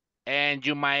and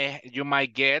you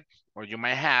might get or you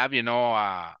might have, you know,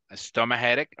 a stomach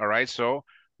headache, all right? So,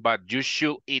 but you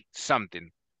should eat something.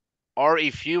 Or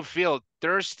if you feel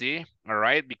thirsty, all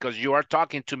right, because you are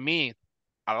talking to me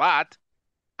a lot,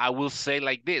 I will say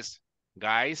like this,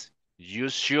 guys, you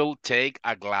should take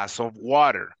a glass of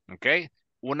water, okay?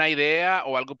 Una idea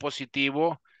o algo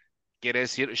positivo quiere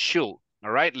decir should,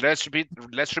 all right? Let's repeat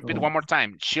one more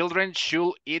time. Children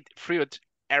should eat fruit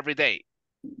every day.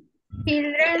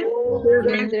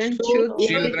 Children should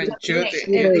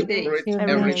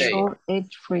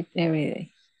Eat fruit every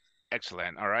day.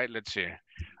 Excellent, all right, let's see.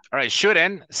 All right,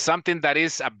 shouldn't, something that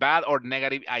is a bad or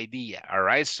negative idea, all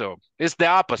right? So it's the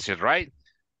opposite, right?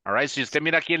 All right, si usted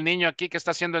mira aquí el niño aquí, ¿qué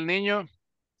está haciendo el niño?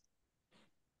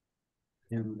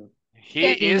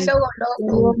 He is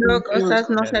cosas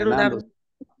no saludables.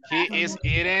 He is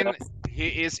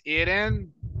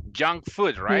eating junk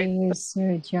food, right?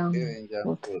 Junk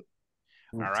food.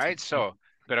 All right, so,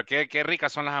 pero qué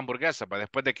ricas son las hamburguesas, pues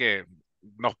después de que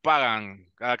nos pagan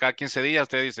cada 15 días,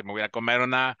 usted dice, me voy a comer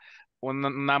una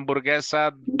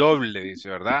hamburguesa doble, dice,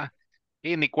 ¿verdad?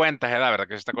 Y ni cuenta se da, ¿verdad?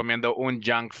 Que se está comiendo un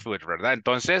junk food, ¿verdad?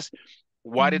 Entonces,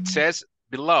 what it says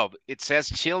below, it says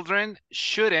children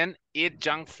shouldn't eat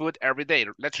junk food every day.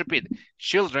 Let's repeat.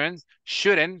 Children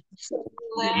shouldn't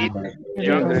eat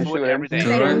junk food every day.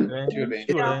 Children shouldn't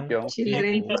eat junk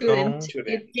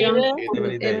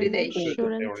food every day.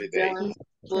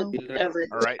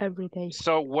 All right. Every day.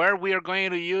 So where we are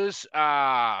going to use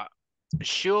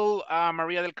should,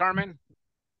 Maria del Carmen?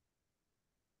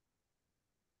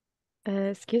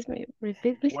 Excuse me,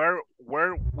 repeat please.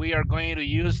 Where we are going to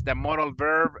use the modal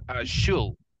verb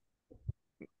should.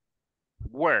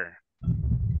 Where?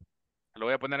 Lo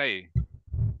voy a poner ahí.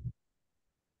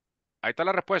 Ahí está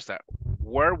la respuesta.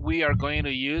 Where we are going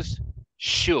to use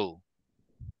should.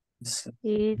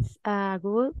 It's a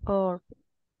good or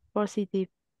positive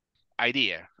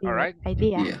Idea, all right?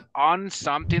 idea. On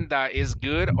something that is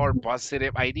good or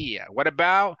positive idea. What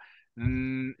about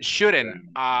shouldn't,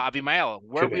 Abimael?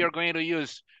 Where we are going to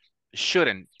use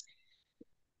shouldn't?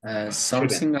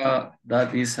 Something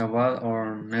that is a bad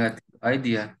or negative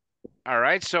idea. All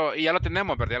right, so ya lo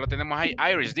tenemos, ¿verdad? Ya lo tenemos ahí.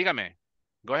 Iris, dígame.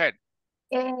 Go ahead.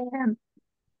 En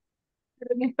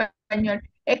español.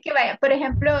 Es que vaya, por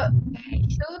ejemplo,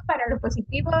 should para lo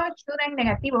positivo, should en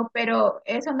negativo, pero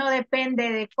eso no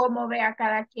depende de cómo vea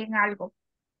cada quien algo.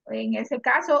 En ese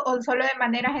caso, o solo de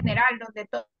manera general, donde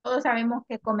todos sabemos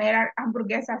que comer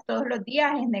hamburguesas todos los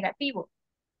días es negativo.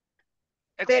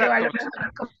 Pero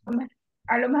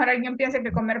a lo mejor alguien piensa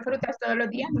que comer frutas todos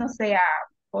los días no sea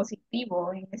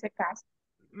positivo en ese caso.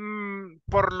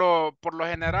 Por lo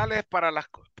general es para las,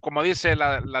 como dice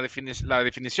la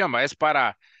definición, ¿va? Es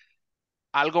para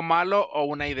algo malo o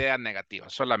una idea negativa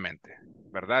solamente,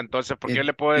 ¿verdad? Entonces, porque yo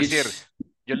le puedo decir,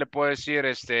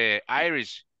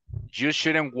 Iris, you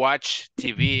shouldn't watch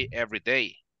TV every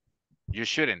day. You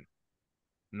shouldn't.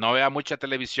 No vea mucha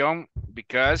televisión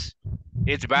because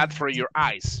it's bad for your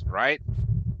eyes, right?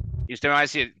 Y usted me va a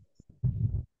decir,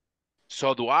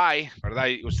 so do I, ¿verdad?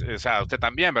 Y usted, o sea, usted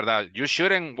también, ¿verdad? You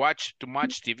shouldn't watch too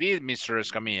much TV, Mr.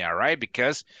 Escamilla, right?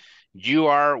 Because you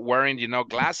are wearing, you know,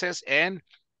 glasses and,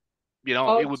 you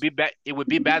know, it would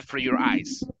be bad for your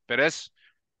eyes. Pero es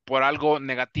por algo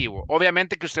negativo.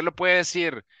 Obviamente que usted lo puede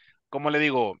decir, como le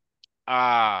digo,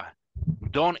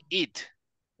 don't eat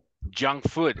junk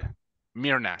food,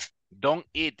 Mirna. Don't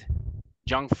eat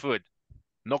junk food.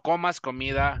 No comas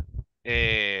comida,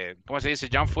 ¿cómo se dice?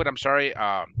 Junk food, I'm sorry,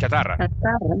 chatarra.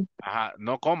 Ajá,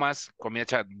 no comas comida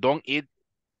chatarra. Don't eat,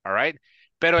 all right?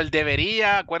 Pero el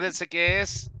debería, acuérdense que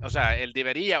es, o sea, el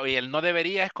debería y el no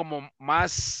debería es como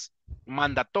más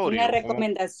mandatorio. Una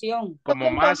recomendación. Como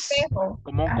un más, consejo.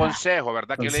 como un consejo,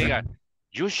 ¿verdad? Que yo le diga,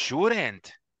 you shouldn't,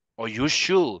 o you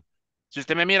should. Si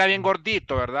usted me mira bien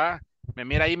gordito, ¿verdad? Me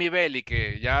mira ahí mi belly,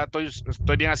 que ya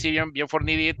estoy bien así, bien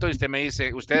fornidito, y usted me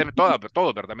dice,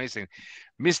 todo, ¿verdad? Me dicen,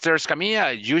 Mr.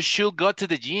 Escamilla, you should go to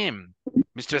the gym.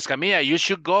 Mr. Escamilla, you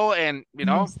should go and, you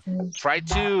know, try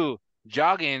to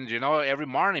jogging, you know, every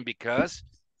morning because,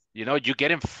 you know, you're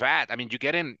getting fat. I mean, you're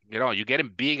getting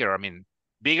bigger. I mean,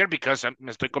 bigger because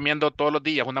me estoy comiendo todos los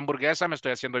días una hamburguesa, me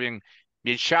estoy haciendo bien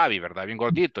chubby, ¿verdad? Bien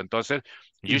gordito. Entonces,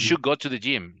 you should go to the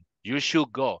gym. You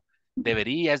should go.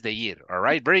 Deberías de ir. All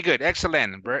right. Very good.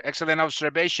 Excellent. Very excellent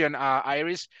observation,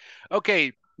 Iris.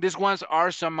 Okay. These ones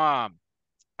are some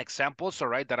examples, all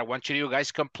right, that I want you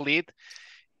guys complete.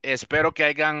 Espero que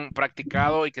hayan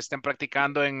practicado y que estén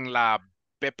practicando en la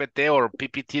PPT or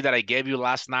PPT that I gave you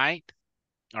last night.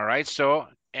 All right. So,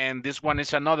 and this one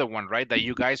is another one, right, that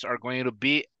you guys are going to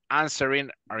be answering,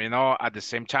 or, you know, at the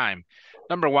same time.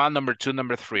 Number 1, number 2,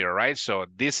 number 3, all right? So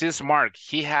this is Mark.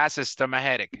 He has a stomach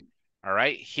headache, all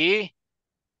right? He,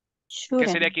 ¿qué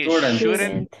sería aquí?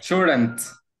 Shouldn't.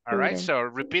 All right, so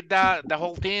repeat the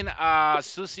whole thing,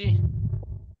 Susie.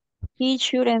 He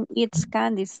shouldn't eat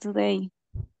candies today.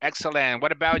 Excellent.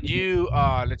 What about you?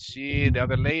 Let's see, the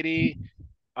other lady,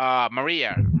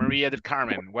 Maria del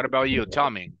Carmen. What about you? Tell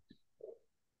me.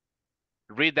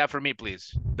 Read that for me,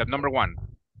 please. The number 1.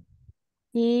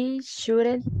 He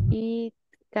shouldn't eat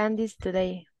candies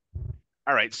today.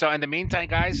 All right. So in the meantime,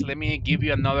 guys, let me give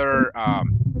you another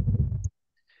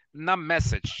not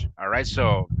message. All right.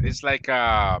 So it's like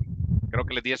creo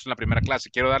que les di eso en la primera clase.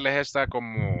 Quiero darles esta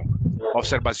como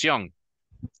observación.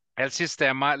 El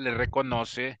sistema le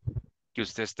reconoce que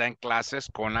usted está en clases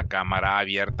con la cámara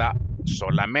abierta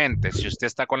solamente. Si usted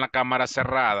está con la cámara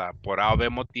cerrada por A o B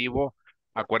motivo,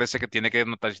 acuérdese que tiene que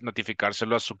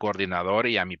notificárselo a su coordinador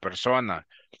y a mi persona.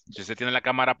 Si usted tiene la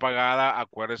cámara apagada,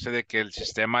 acuérdese de que el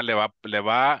sistema no le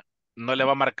va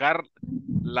a marcar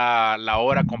la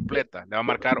hora completa, le va a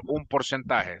marcar un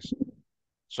porcentaje.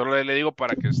 Solo le digo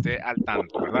para que esté al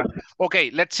tanto, ¿verdad? Ok,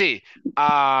 let's see.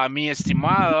 Mi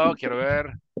estimado, quiero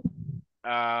ver.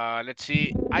 Let's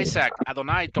see. Isaac,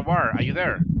 Adonai, Tovar, are you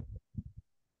there?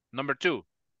 Number 2.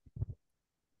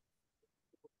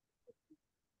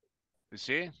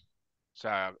 ¿Sí? O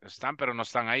sea, están, pero no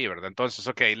están ahí, ¿verdad? Entonces,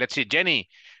 okay, let's see. Jenny,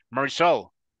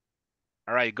 Marisol.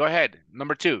 All right, go ahead.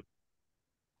 Number 2.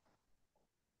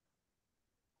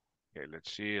 Okay,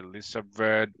 let's see.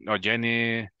 Elizabeth. No,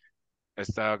 Jenny.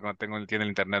 Esta no tiene el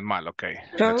internet mal, ok.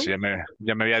 Let's see, ya me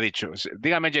había dicho.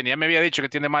 Dígame, Jenny, ya me había dicho que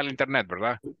tiene mal internet,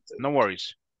 ¿verdad? No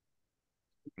worries.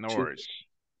 No worries.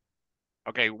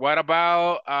 Okay, what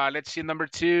about, let's see, number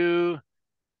 2.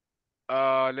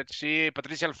 Let's see,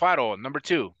 Patricia Alfaro, number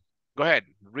 2. Go ahead,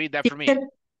 read that for me.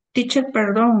 Teacher,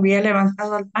 perdón, había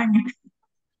levantado al baño.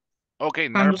 Okay,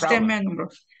 no Cuando problem. usted me nombró.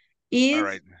 Is all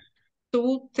right.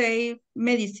 to take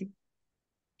medicine.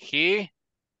 He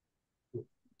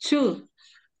should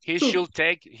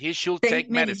take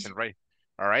medicine, right?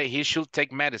 All right, he should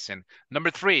take medicine.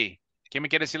 Number 3. ¿Quién me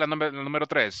quiere decir la número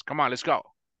 3? Come on, let's go.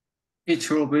 He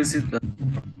should visit the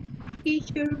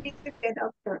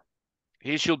doctor.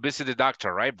 He should visit the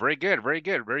doctor, right? Very good, very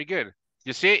good, very good.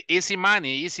 You see, easy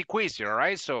money, easy quiz, all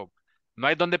right? So, no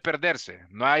hay donde perderse,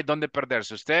 no hay donde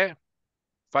perderse. Usted,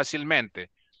 fácilmente.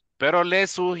 Pero le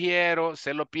sugiero,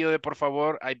 se lo pido de por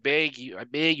favor, I beg you,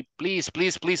 please,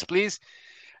 please, please, please,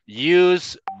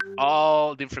 use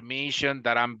all the information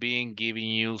that I'm being giving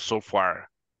you so far.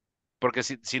 Porque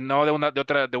si no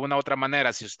de una otra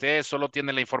manera, si usted solo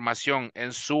tiene la información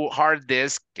en su hard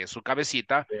disk, que es su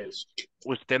cabecita,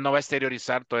 usted no va a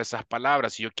exteriorizar todas esas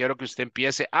palabras. Y yo quiero que usted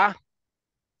empiece a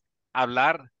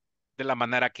hablar de la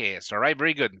manera que es. All right,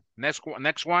 very good. Next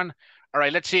one. All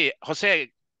right, let's see.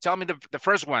 Jose, tell me the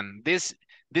first one. This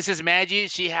is Maggie.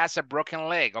 She has a broken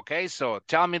leg. Okay, so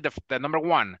tell me the number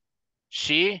one.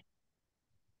 She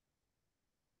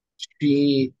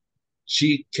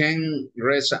can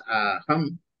rest at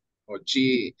home, or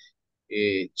she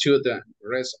should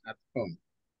rest at home.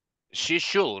 She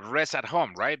should rest at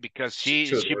home, right? Because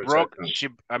she broke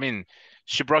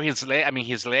she broke his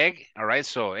leg, all right?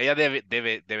 So ella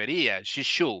debería, she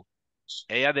should,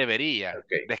 ella debería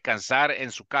descansar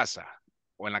en su casa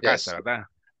o en la casa, ¿verdad?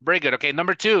 Very good. Okay,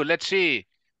 number two, let's see.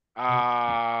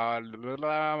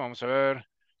 Vamos a ver.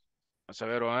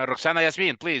 Roxana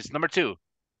Yasmin, please, number two.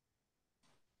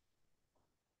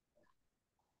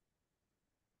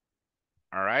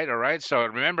 All right. So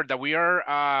remember that we are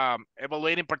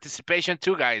evaluating participation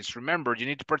too, guys. Remember, you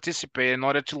need to participate in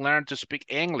order to learn to speak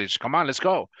English. Come on, let's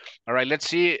go. All right, let's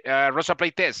see. Rosa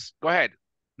Pleites, go ahead.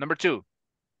 Number two.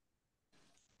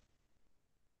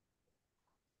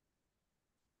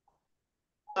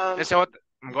 Go ahead.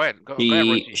 Go ahead,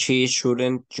 Rosie. She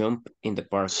shouldn't jump in the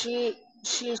park. She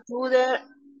shouldn't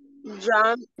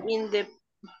jump in the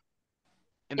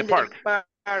park. park.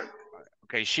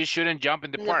 Okay, she shouldn't jump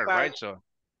in the park, right? So,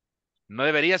 no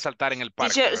debería saltar en el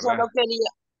parque, Teacher, ¿verdad?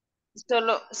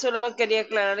 solo quería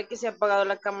aclarar que se ha apagado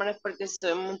la cámara porque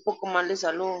estoy un poco mal de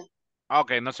salud.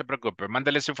 Ok, no se preocupe.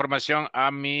 Mándele esa información a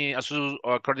su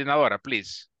coordinadora,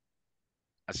 please.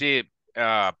 Así,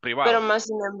 privado. Pero más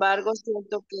sin embargo,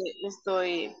 siento que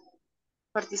estoy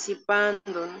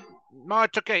participando. No,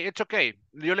 it's okay.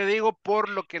 Yo le digo por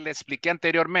lo que le expliqué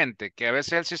anteriormente, que a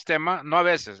veces el sistema, no a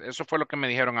veces, eso fue lo que me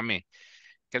dijeron a mí,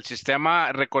 que el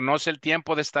sistema reconoce el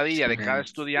tiempo de estadía de cada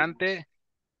estudiante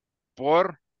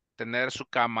por tener su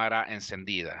cámara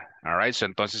encendida. All right, so,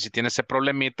 entonces si tiene ese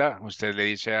problemita, usted le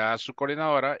dice a su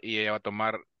coordinadora y ella va a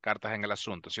tomar cartas en el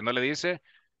asunto. Si no le dice,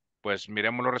 pues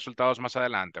miremos los resultados más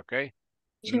adelante, ¿ok?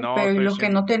 Sí, pero lo que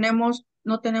no tenemos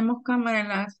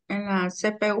cámara en la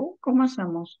CPU, ¿cómo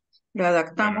hacemos? ¿Le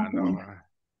adaptamos?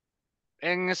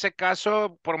 En ese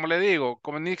caso, como le digo,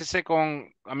 comuníquese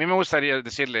a mí me gustaría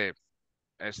decirle,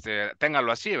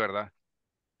 téngalo así, ¿verdad?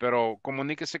 Pero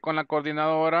comuníquese con la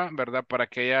coordinadora, ¿verdad? Para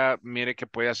que ella mire qué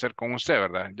puede hacer con usted,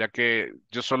 ¿verdad? Ya que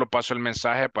yo solo paso el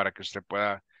mensaje para que usted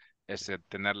pueda,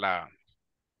 tener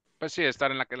pues sí,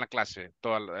 estar en la clase,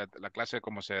 toda la clase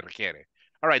como se requiere.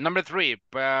 All right, number three,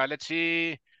 let's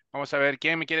see. Vamos a ver,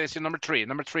 ¿quién me quiere decir number three?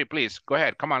 Number three, please. Go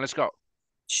ahead, come on, let's go.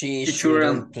 She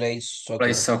shouldn't play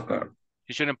soccer.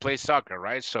 She shouldn't play soccer,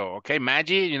 right? So, okay,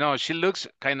 Maggie, she looks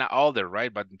kind of older,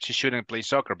 right? But she shouldn't play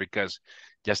soccer because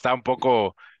ya está un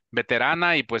poco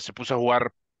veterana y pues se puso a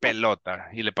jugar pelota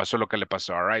y le pasó lo que le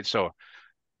pasó, all right? So,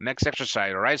 next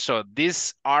exercise, all right? So,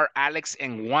 these are Alex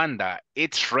and Wanda.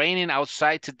 It's raining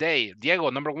outside today. Diego,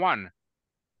 number one.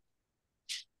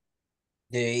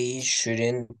 They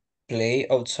shouldn't play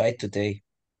outside today.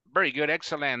 Very good,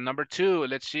 excellent. Number two,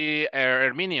 let's see,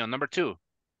 Herminio, number two.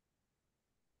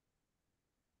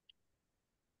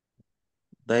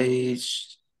 They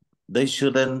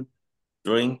shouldn't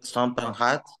drink something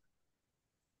hot.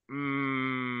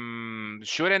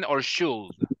 Shouldn't or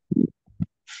should?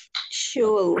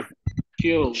 Should.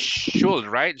 Should,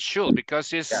 right? Should,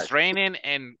 because it's raining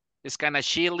and it's kind of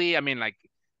chilly. I mean, like,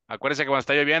 acuérdense que cuando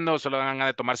está lloviendo solo dan ganas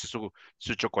de tomarse su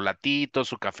chocolatito,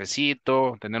 su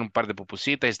cafecito, tener un par de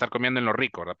pupusitas y estar comiendo en lo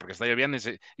rico, ¿verdad? Porque está lloviendo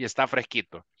y está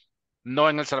fresquito. No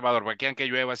en El Salvador, porque aquí aunque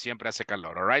llueva siempre hace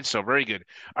calor, all right? So, very good.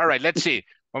 All right, let's see.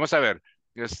 Vamos a ver.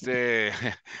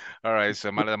 All right,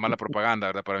 so mala propaganda,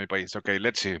 ¿verdad? Para mi país. Okay,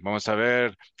 let's see. Vamos a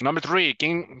ver. Number three.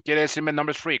 ¿Quién quiere decirme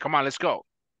number three? Come on, let's go.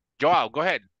 Joao, go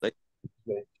ahead.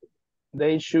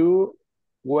 They should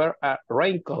wear a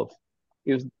raincoat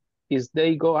if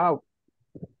they go out.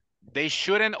 They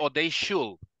shouldn't or they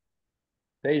should?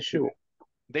 They should.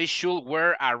 They should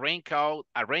wear a raincoat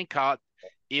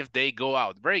if they go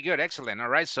out. Very good, excellent. All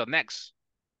right, so next.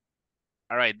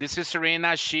 All right, this is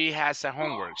Serena. She has a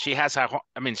homework. She has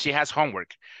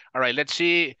homework. All right, let's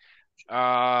see.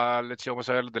 Vamos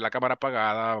a ver de la cámara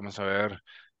apagada. Vamos a ver.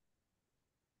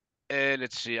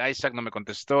 Let's see. Isaac no me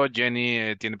contestó.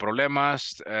 Jenny tiene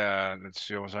problemas. Let's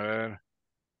see, vamos a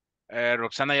ver.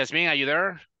 Roxana Yasmin, are you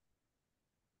there?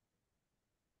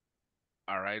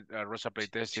 All right, Rosa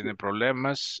Pleites tiene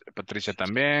problemas. Patricia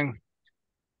también.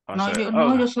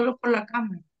 Yo solo por la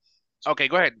cámara. Okay,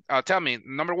 go ahead. Tell me,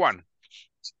 number one.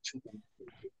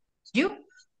 You?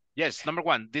 Yes, number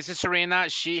one. This is Serena.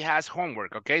 She has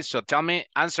homework. Okay, so tell me,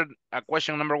 answer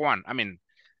question number one. I mean,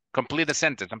 complete the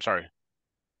sentence. I'm sorry.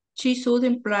 She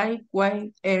shouldn't play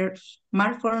with her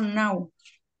smartphone now.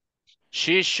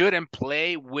 She shouldn't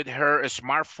play with her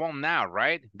smartphone now,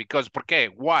 right? Because, ¿por qué?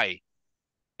 Why?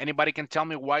 Anybody can tell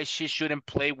me why she shouldn't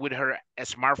play with her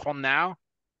smartphone now?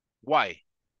 Why?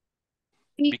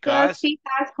 Because she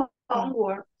has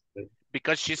homework.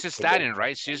 Because she's studying,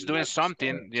 right? She's doing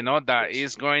something, you know, that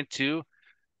is going to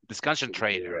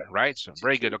disconcentrate her, right? So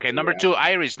very good. Okay, number two,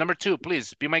 Iris. Number two,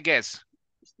 please be my guest.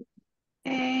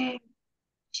 She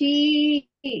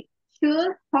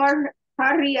should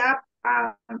hurry up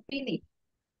and finish.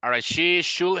 All right, she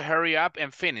should hurry up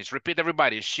and finish. Repeat,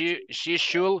 everybody. She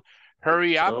should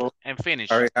hurry up and finish.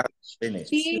 Hurry up, finish.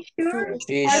 She should hurry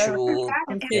up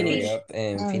and finish.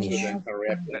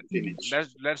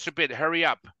 Let's repeat. Hurry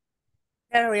up.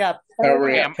 Hurry up.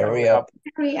 Hurry up. Hurry up.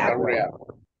 Hurry up. Hurry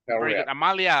up. Very good.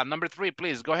 Amalia, number three,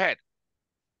 please. Go ahead.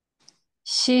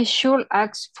 She should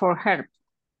ask for help.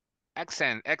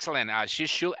 Excellent, excellent. She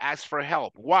should ask for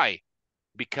help. Why?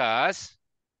 Because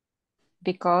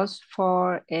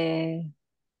for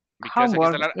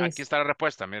homework aquí está la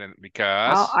respuesta, miren.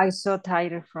 Because I'm so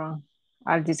tired from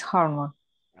all this homework.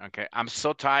 Okay, I'm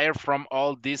so tired from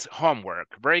all this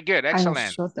homework. Very good, excellent.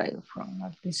 I'm so tired from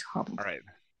all this homework. All right,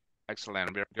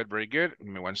 excellent, very good, very good. Give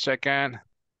me 1 second.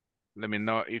 Let me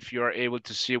know if you are able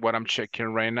to see what I'm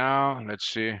checking right now. Let's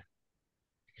see.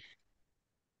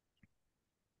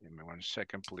 Give me 1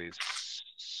 second, please.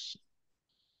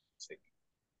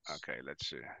 Okay, let's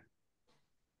see.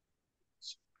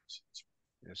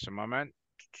 Just a moment.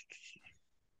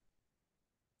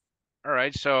 All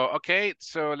right, so, okay,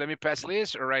 so let me pass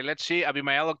this. All right, let's see.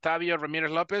 Abimael Octavio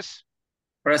Ramirez Lopez.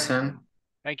 Present.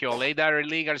 Thank you. Aleida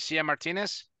Arely Garcia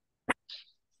Martinez.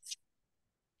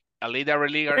 Aleida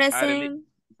Arely Present.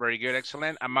 Very good,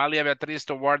 excellent. Amalia Beatriz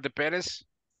Tovar de Perez.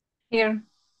 Here.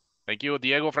 Thank you.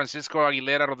 Diego Francisco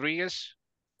Aguilera Rodriguez.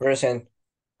 Present.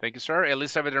 Thank you, sir.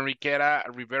 Elizabeth Enriqueta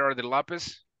Rivera de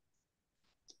Lopez.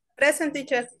 Present,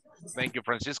 teacher. Thank you.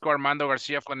 Francisco Armando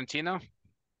Garcia Florentino.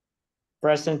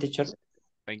 Present, teacher.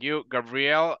 Thank you.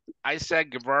 Gabriel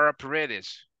Isaac Guevara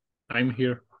Paredes. I'm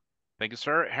here. Thank you,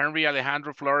 sir. Henry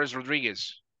Alejandro Flores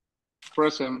Rodriguez.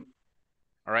 Present.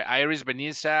 All right. Iris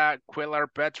Benisa Quillar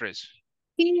Petres.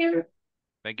 Here.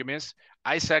 Thank you, miss.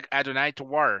 Isaac Adonai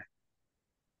Tawar.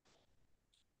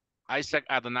 Isaac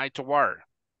Adonai Tawar.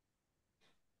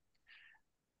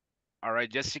 All right.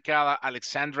 Jessica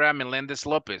Alexandra Melendez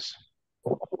Lopez.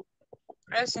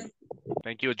 Present.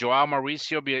 Thank you. Joao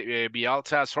Mauricio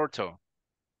Bialta Sorto.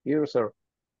 Here, sir.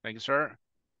 Thank you, sir.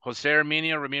 Jose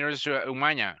Herminio Ramirez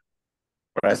Umaña.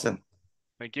 Present.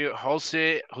 Thank you.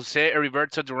 Jose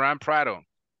Heriberto Duran Prado.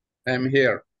 I'm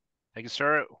here. Thank you,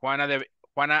 sir. Juana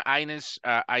Inés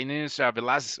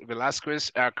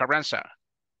Velasquez Carranza.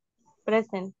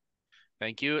 Present.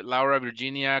 Thank you. Laura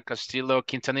Virginia Castillo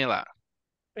Quintanilla.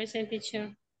 Present,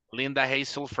 teacher. Linda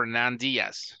Hazel Fernan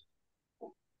Diaz.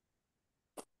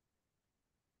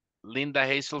 Linda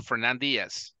Hazel Fernan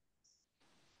Diaz.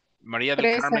 Maria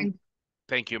del Carmen.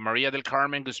 Thank you. Maria del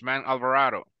Carmen Guzman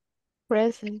Alvarado.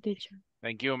 Present, teacher.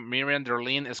 Thank you. Miriam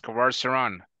Darlene Escobar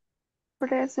Serran.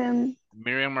 Present.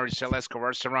 Miriam Maricela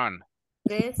Escobar Serran.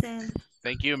 Present.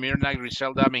 Thank you. Mirna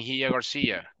Griselda Mejia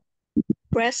Garcia.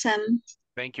 Present.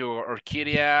 Thank you.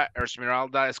 Orquídea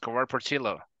Esmeralda Escobar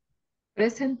Portillo.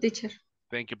 Present, teacher.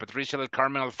 Thank you. Patricia del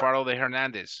Carmen Alfaro de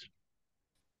Hernandez.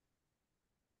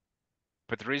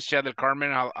 Patricia del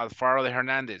Carmen Alfaro de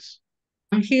Hernandez.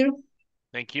 I'm here.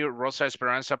 Thank you. Rosa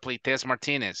Esperanza Pleites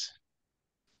Martinez.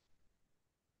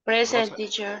 Present, Rosa.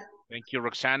 teacher. Thank you.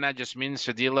 Roxana Jasmine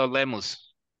Cedillo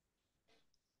Lemus.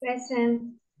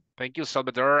 Present. Thank you.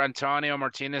 Salvador Antonio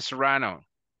Martinez Serrano.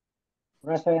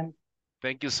 Present.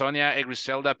 Thank you. Sonia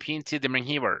Griselda Pinti de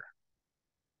Menjivar.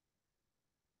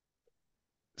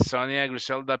 Sonia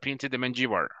Griselda Pinti de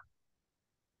Menjivar.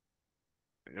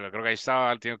 Yo creo que ahí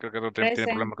estaba, creo que no tiene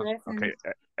problema con... Okay,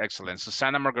 excellent.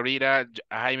 Susana Margarita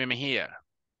Jaime Mejia.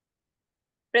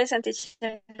 Present,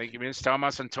 teacher. Thank you, Miss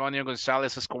Thomas Antonio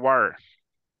Gonzalez Escobar.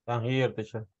 I'm here,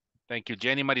 teacher. Thank you,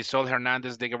 Jenny Marisol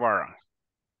Hernandez de Guevara.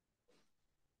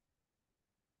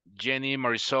 Jenny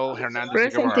Marisol Hernandez de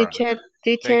Guevara. Present,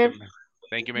 teacher.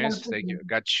 Thank you, Miss. Thank you.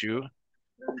 Got you.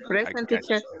 Present,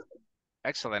 teacher.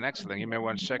 Excellent, excellent. Give me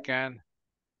 1 second.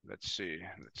 Let's see.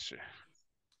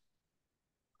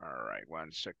 All right,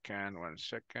 1 second.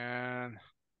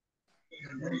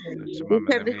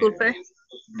 Teacher, disculpe.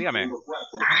 Dígame.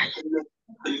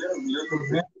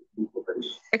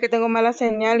 Es que tengo mala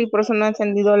señal y por eso no he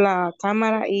encendido la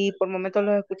cámara y por momentos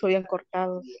los escucho bien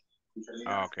cortados.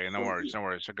 Okay, no worries, no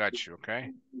worries. I got you,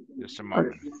 okay? Just a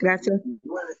moment. Gracias.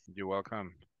 You're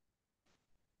welcome.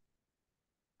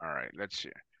 All right, let's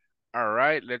see. All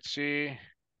right, let's see.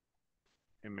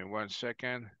 Give me 1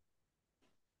 second.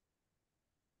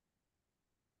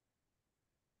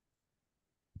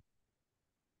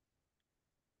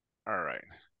 All right.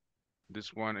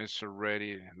 This one is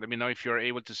already. Let me know if you're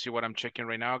able to see what I'm checking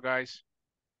right now, guys.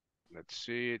 Let's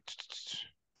see.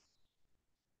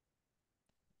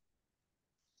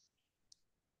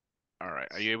 All right.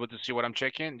 Are you able to see what I'm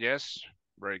checking? Yes.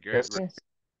 Very good. Yes.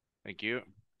 Thank you.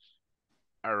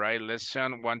 All right.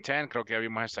 Lesson 110. Creo que ya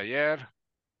vimos hasta ayer.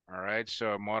 All right.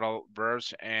 So modal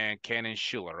verbs and can and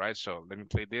should. All right. So let me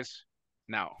play this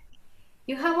now.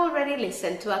 You have already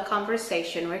listened to a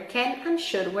conversation where can and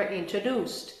should were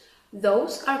introduced.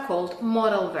 Those are called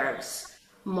modal verbs.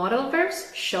 Modal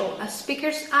verbs show a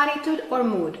speaker's attitude or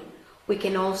mood. We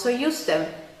can also use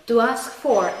them to ask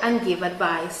for and give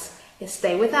advice.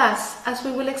 Stay with us as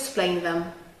we will explain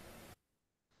them.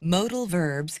 Modal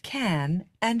verbs can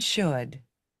and should.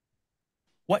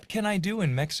 What can I do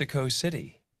in Mexico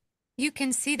City? You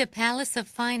can see the Palace of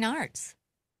Fine Arts.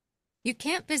 You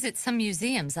can't visit some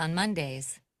museums on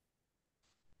Mondays.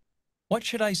 What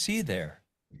should I see there?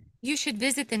 You should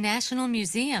visit the National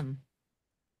Museum.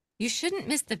 You shouldn't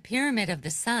miss the Pyramid of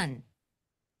the Sun.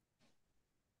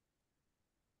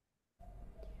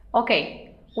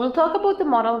 Okay, we'll talk about the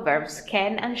modal verbs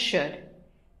can and should.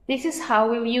 This is how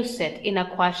we'll use it in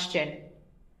a question.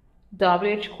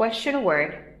 WH question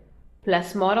word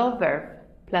plus modal verb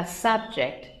plus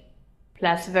subject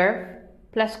plus verb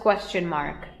plus question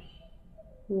mark.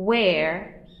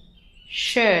 Where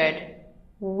should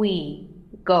we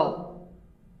go?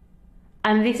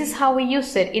 And this is how we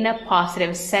use it in a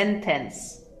positive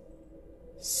sentence.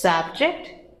 Subject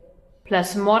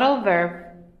plus modal verb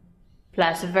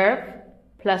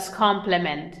plus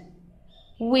complement.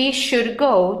 We should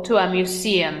go to a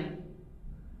museum.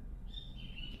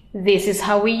 This is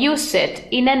how we use it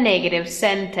in a negative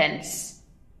sentence.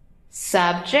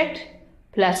 Subject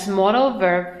plus modal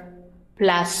verb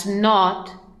plus not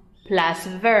plus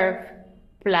verb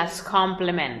plus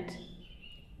complement.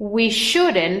 We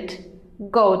shouldn't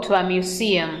go to a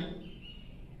museum.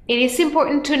 It is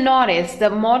important to notice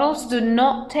that modals do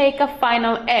not take a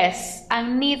final S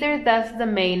and neither does the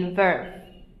main verb.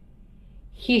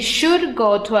 He should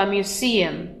go to a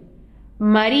museum.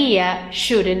 Maria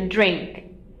shouldn't drink.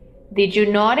 Did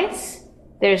you notice?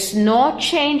 There's no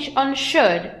change on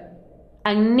should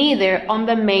and neither on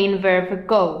the main verb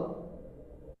go.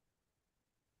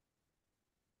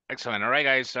 Excellent. All right,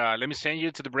 guys. Let me send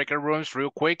you to the breakout rooms real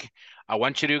quick. I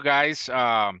want you to guys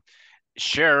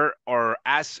share or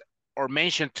ask or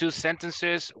mention 2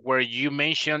 sentences where you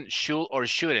mention should or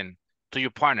shouldn't to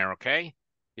your partner, okay?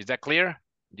 Is that clear?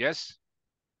 Yes?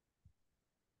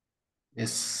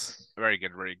 Yes. Very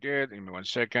good, very good. Give me 1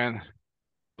 second.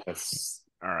 Yes.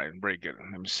 All right, very good.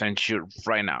 Let me send you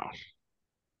right now.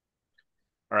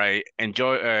 All right,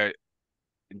 enjoy,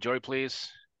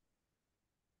 please.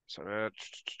 So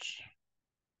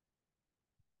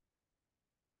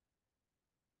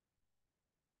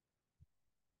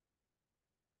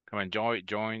come on,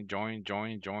 join.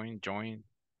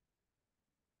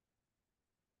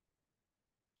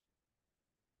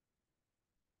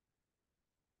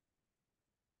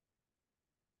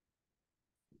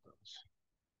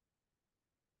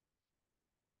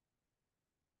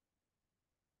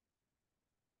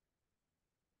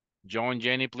 Join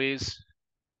Jenny, please.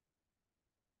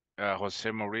 Jose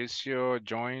Mauricio,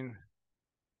 join.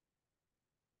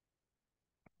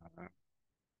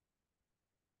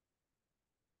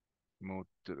 Move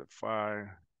to the 5.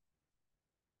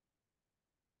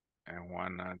 And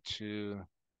 1, 2,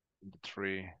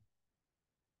 3.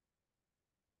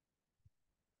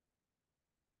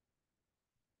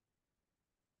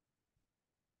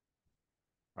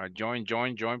 All right,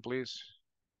 join, please.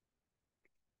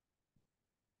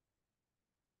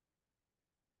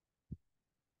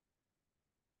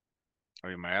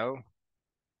 Abimael.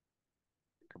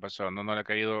 ¿Qué pasó? No le ha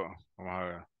caído. Vamos a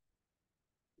ver.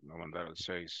 Voy a mandar el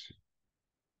 6.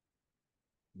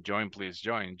 Join, please.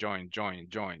 Join.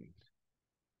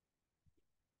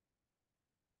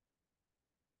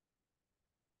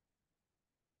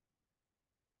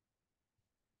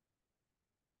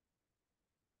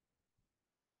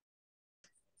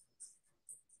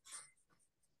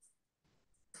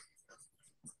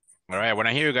 All right, I want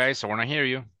to hear you guys. I want to hear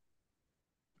you.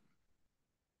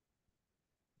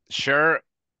 Share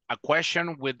a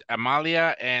question with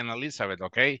Amalia and Elizabeth,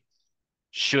 okay?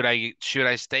 Should I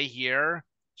stay here?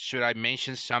 Should I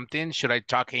mention something? Should I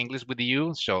talk English with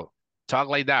you? So talk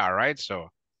like that, all right? So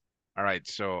All right,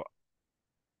 so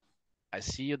I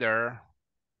see you there.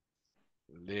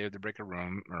 Leave the breakout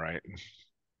room. All right.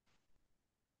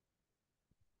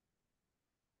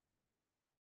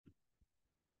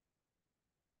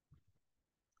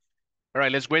 All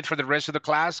right, let's wait for the rest of the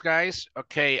class, guys.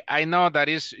 Okay, I know that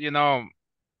is, you know,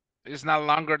 it's not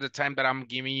longer the time that I'm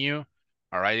giving you.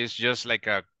 All right, it's just like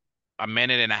a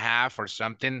minute and a half or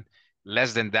something,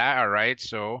 less than that. All right,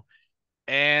 so,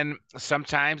 and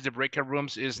sometimes the breakout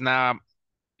rooms is not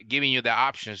giving you the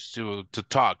options to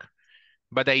talk.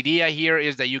 But the idea here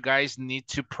is that you guys need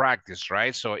to practice,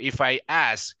 right? So if I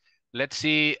ask, let's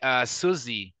see,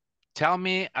 Susie, tell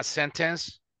me a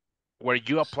sentence where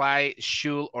you apply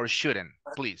should or shouldn't.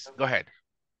 Please, go ahead.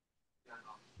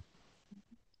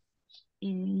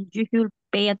 You should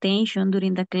pay attention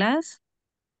during the class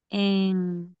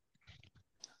and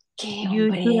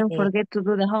you shouldn't forget to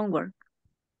do the homework.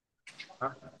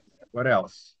 What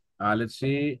else? Let's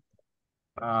see.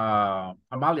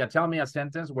 Amalia, tell me a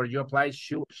sentence where you apply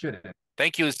should, shouldn't.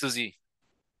 Thank you, Susie.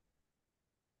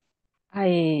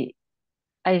 I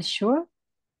sure.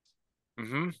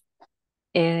 Mm-hmm.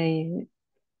 Ay,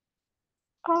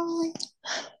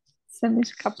 se me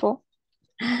escapó.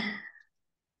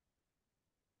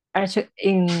 Ay,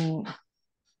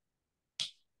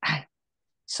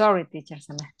 sorry, teacher,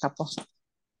 se me escapó.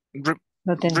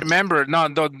 Remember, no,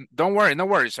 don't worry, no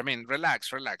worries. I mean, relax.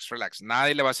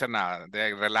 Nadie le va a hacer nada.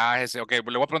 Relájese. Ok, le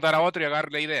voy a preguntar a otro y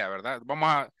agarre la idea, ¿verdad?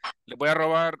 Le voy a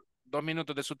robar 2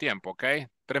 minutos de su tiempo, ok?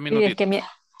 3 minutitos.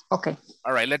 Okay.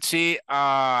 All right, let's see.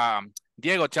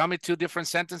 Diego, tell me 2 different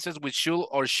sentences with should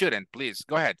or shouldn't, please.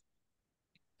 Go ahead.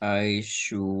 I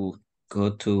should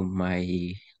go to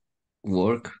my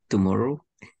work tomorrow,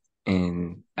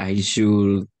 and I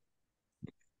shouldn't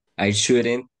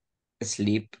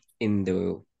sleep in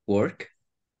the work.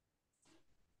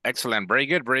 Excellent. Very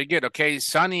good. Very good. Okay,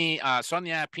 Sonia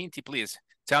Pinti, please.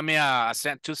 Tell me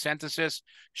 2 sentences,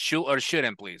 should or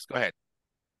shouldn't, please. Go ahead.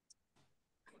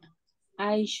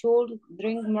 I should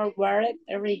drink more water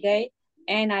every day,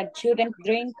 and I shouldn't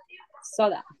drink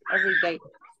soda every day.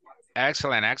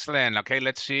 Excellent. Okay,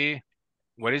 let's see.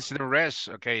 What is the rest?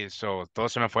 Okay, so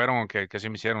todos se me fueron, okay, ¿qué se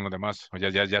me hicieron los demás? O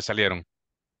ya salieron.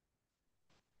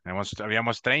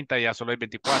 Habíamos 30, ya solo hay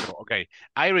 24. Okay,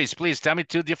 Iris, please tell me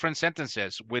 2 different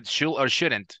sentences with should or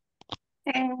shouldn't.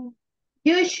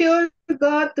 You should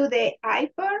go to the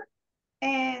airport,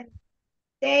 and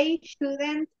they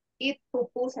shouldn't eat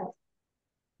pupusas.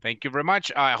 Thank you very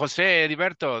much. Jose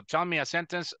Heriberto, tell me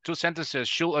 2 sentences,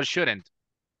 should or shouldn't.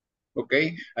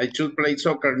 Okay, I should play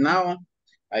soccer now.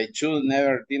 I should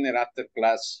never dinner after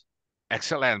class.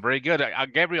 Excellent, very good.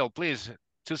 Gabriel, please,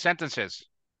 2 sentences.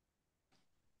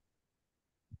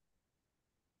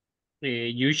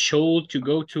 You should to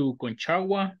go to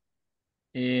Conchagua,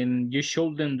 and you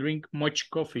shouldn't drink much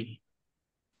coffee.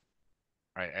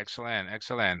 All right, excellent.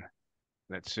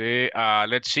 Let's see.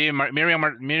 Miriam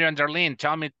Darlene,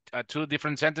 tell me 2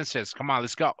 different sentences. Come on,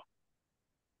 let's go.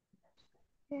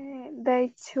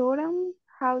 They shouldn't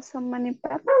have so many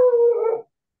pets.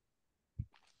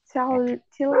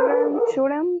 Children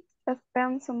shouldn't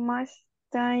spend so much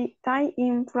time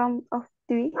in front of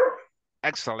TV.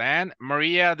 Excellent.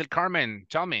 Maria del Carmen,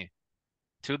 tell me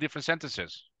 2 different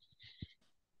sentences.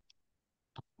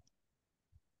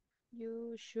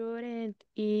 You shouldn't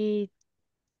eat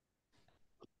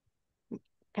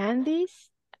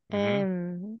candies,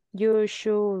 and you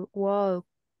should walk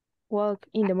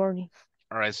in the morning.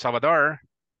 All right, Salvador.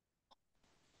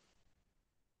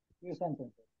 2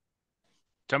 sentences.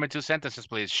 Tell me 2 sentences,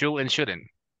 please. Should and shouldn't.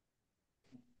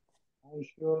 I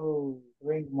should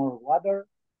drink more water,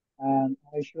 and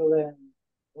I shouldn't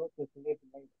go to sleep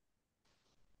later.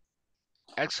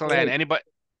 Excellent. Great. Anybody?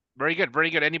 Very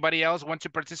good. Anybody else want to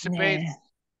participate?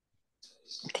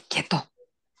 Quieto.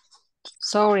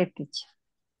 Sorry, teacher.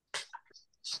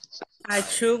 I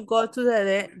should go to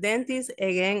the dentist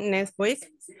again next week,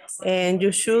 and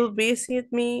you should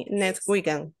visit me next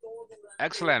weekend.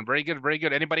 Excellent. Very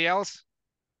good. Anybody else?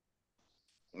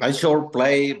 I should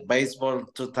play baseball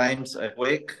 2 times a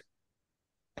week,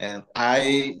 and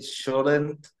I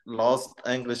shouldn't lost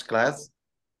English class.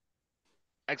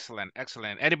 Excellent.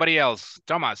 Anybody else?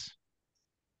 Thomas,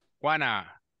 Juana.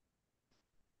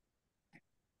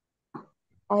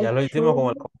 Ya lo hicimos con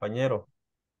el compañero.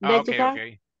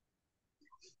 Okay.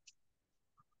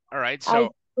 All right, so. I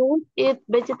should eat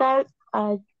vegetables.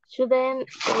 I shouldn't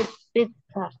eat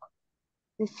pizza.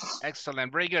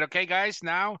 Excellent. Very good. Okay, guys.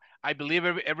 Now I believe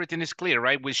everything is clear,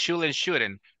 right? With should and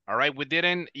shouldn't. All right. We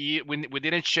didn't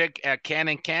check can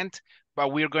and can't,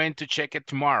 but we're going to check it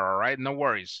tomorrow. All right. No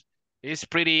worries. It's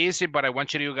pretty easy, but I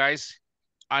want you guys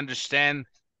understand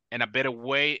in a better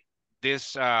way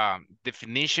these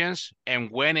definitions and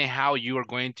when and how you are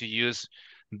going to use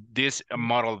these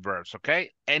modal verbs,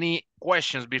 okay? Any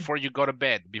questions before you go to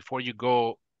bed, before you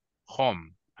go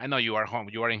home? I know you are home,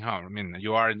 you are in home. I mean,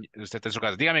 you are usted en su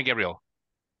casa. Dígame, Gabriel.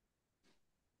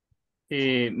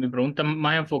 Mi pregunta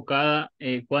más enfocada,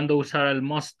 ¿cuándo usar el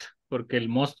must? Porque el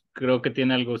must creo que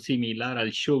tiene algo similar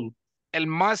al should. El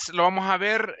must lo vamos a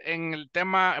ver en el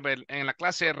tema, en la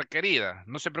clase requerida.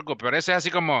 No se preocupe, pero ese es así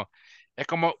como, es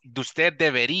como de usted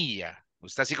debería.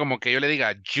 Usted así como que yo le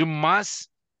diga, you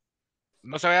must.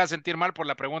 No se vaya a sentir mal por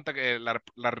la pregunta,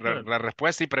 la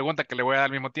respuesta y pregunta que le voy a dar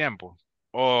al mismo tiempo.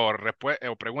 O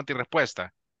pregunta y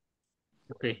respuesta.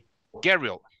 Okay.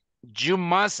 Gabriel, you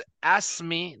must ask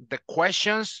me the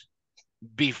questions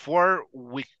before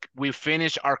we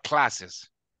finish our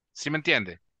classes. ¿Sí me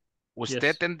entiende?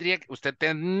 Usted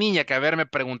tenía que haberme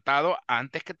preguntado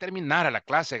antes que terminara la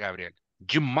clase, Gabriel.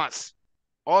 You must.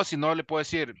 O si no, le puedo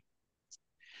decir,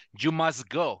 you must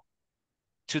go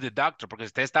to the doctor, porque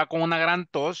usted está con una gran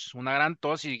tos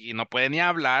y no puede ni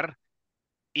hablar.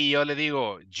 Y yo le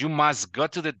digo, you must go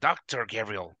to the doctor,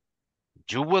 Gabriel.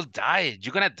 You will die.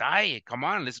 You're gonna die. Come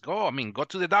on, let's go. I mean, go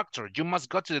to the doctor. You must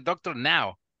go to the doctor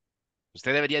now.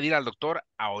 Usted debería ir al doctor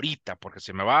ahorita, porque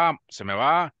se me va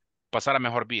a pasar a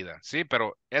mejor vida, ¿sí?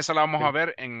 Pero eso la vamos a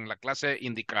ver en la clase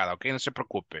indicada, ¿ok? No se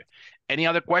preocupe. Any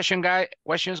other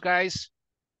questions, guys?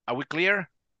 Are we clear?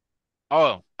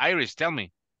 Oh, Iris, tell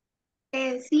me.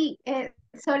 Sí,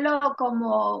 solo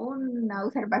como una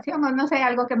observación, o no sé,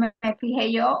 algo que me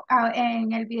fijé yo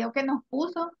en el video que nos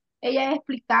puso. Ella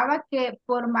explicaba que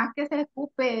por más que se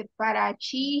ocupe para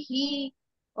she, he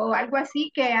o algo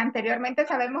así, que anteriormente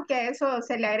sabemos que eso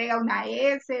se le agrega una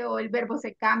S o el verbo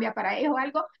se cambia para ello o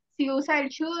algo, si usa el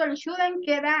should o el shouldn't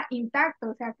queda intacto,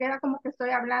 o sea, queda como que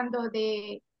estoy hablando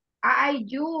de I,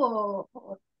 you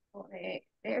o de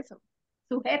eso,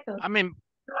 sujetos. I mean,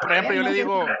 por ejemplo, yo le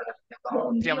digo,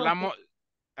 si si hablamos,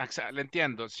 le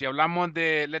entiendo, si hablamos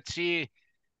de, let's see,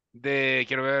 de,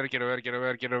 quiero ver,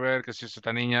 que si es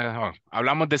esta niña,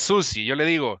 hablamos de Susie, yo le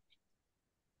digo,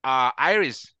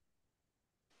 Iris,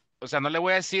 o sea, no le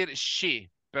voy a decir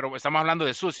she, pero estamos hablando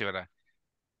de Susie, ¿verdad?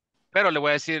 Pero le voy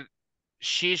a decir,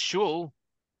 she should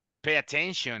pay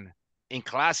attention in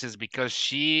classes because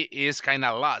she is kind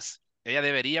of lost. Ella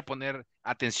debería poner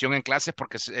atención en clases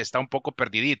porque está un poco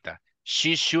perdidita.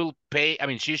 She should pay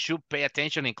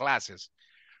attention in classes.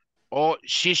 Or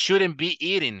she shouldn't be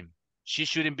eating. She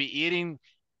shouldn't be eating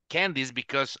candies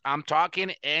because I'm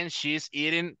talking and she's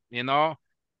eating, en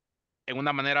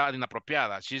una manera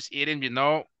inapropiada. She's eating,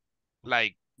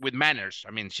 like with manners.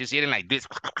 I mean, she's eating like this.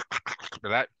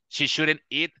 ¿Verdad? She shouldn't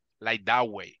eat like that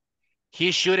way.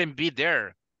 He shouldn't be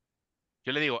there.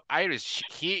 Yo le digo, Iris,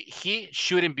 he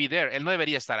shouldn't be there. Él no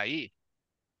debería estar ahí.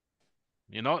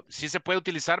 Sí se puede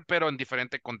utilizar, pero en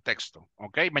diferente contexto.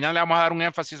 ¿Ok? Mañana le vamos a dar un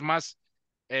énfasis más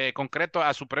concreto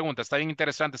a su pregunta. Está bien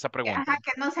interesante esa pregunta. Ajá,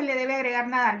 que no se le debe agregar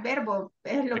nada al verbo.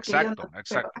 Es lo exacto, que yo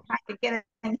exacto. Pero, que quede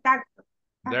intacto.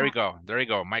 There you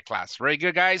go, my class. Very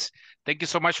good, guys. Thank you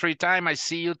so much for your time. I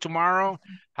see you tomorrow.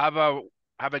 Have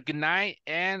a good night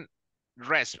and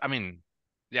rest. I mean,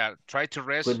 yeah, try to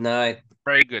rest. Good night.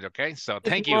 Very good, okay? So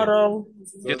thank you.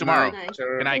 See you tomorrow.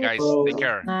 Good night, guys. Take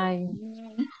care. Bye.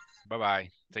 Bye-bye.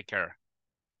 Take care.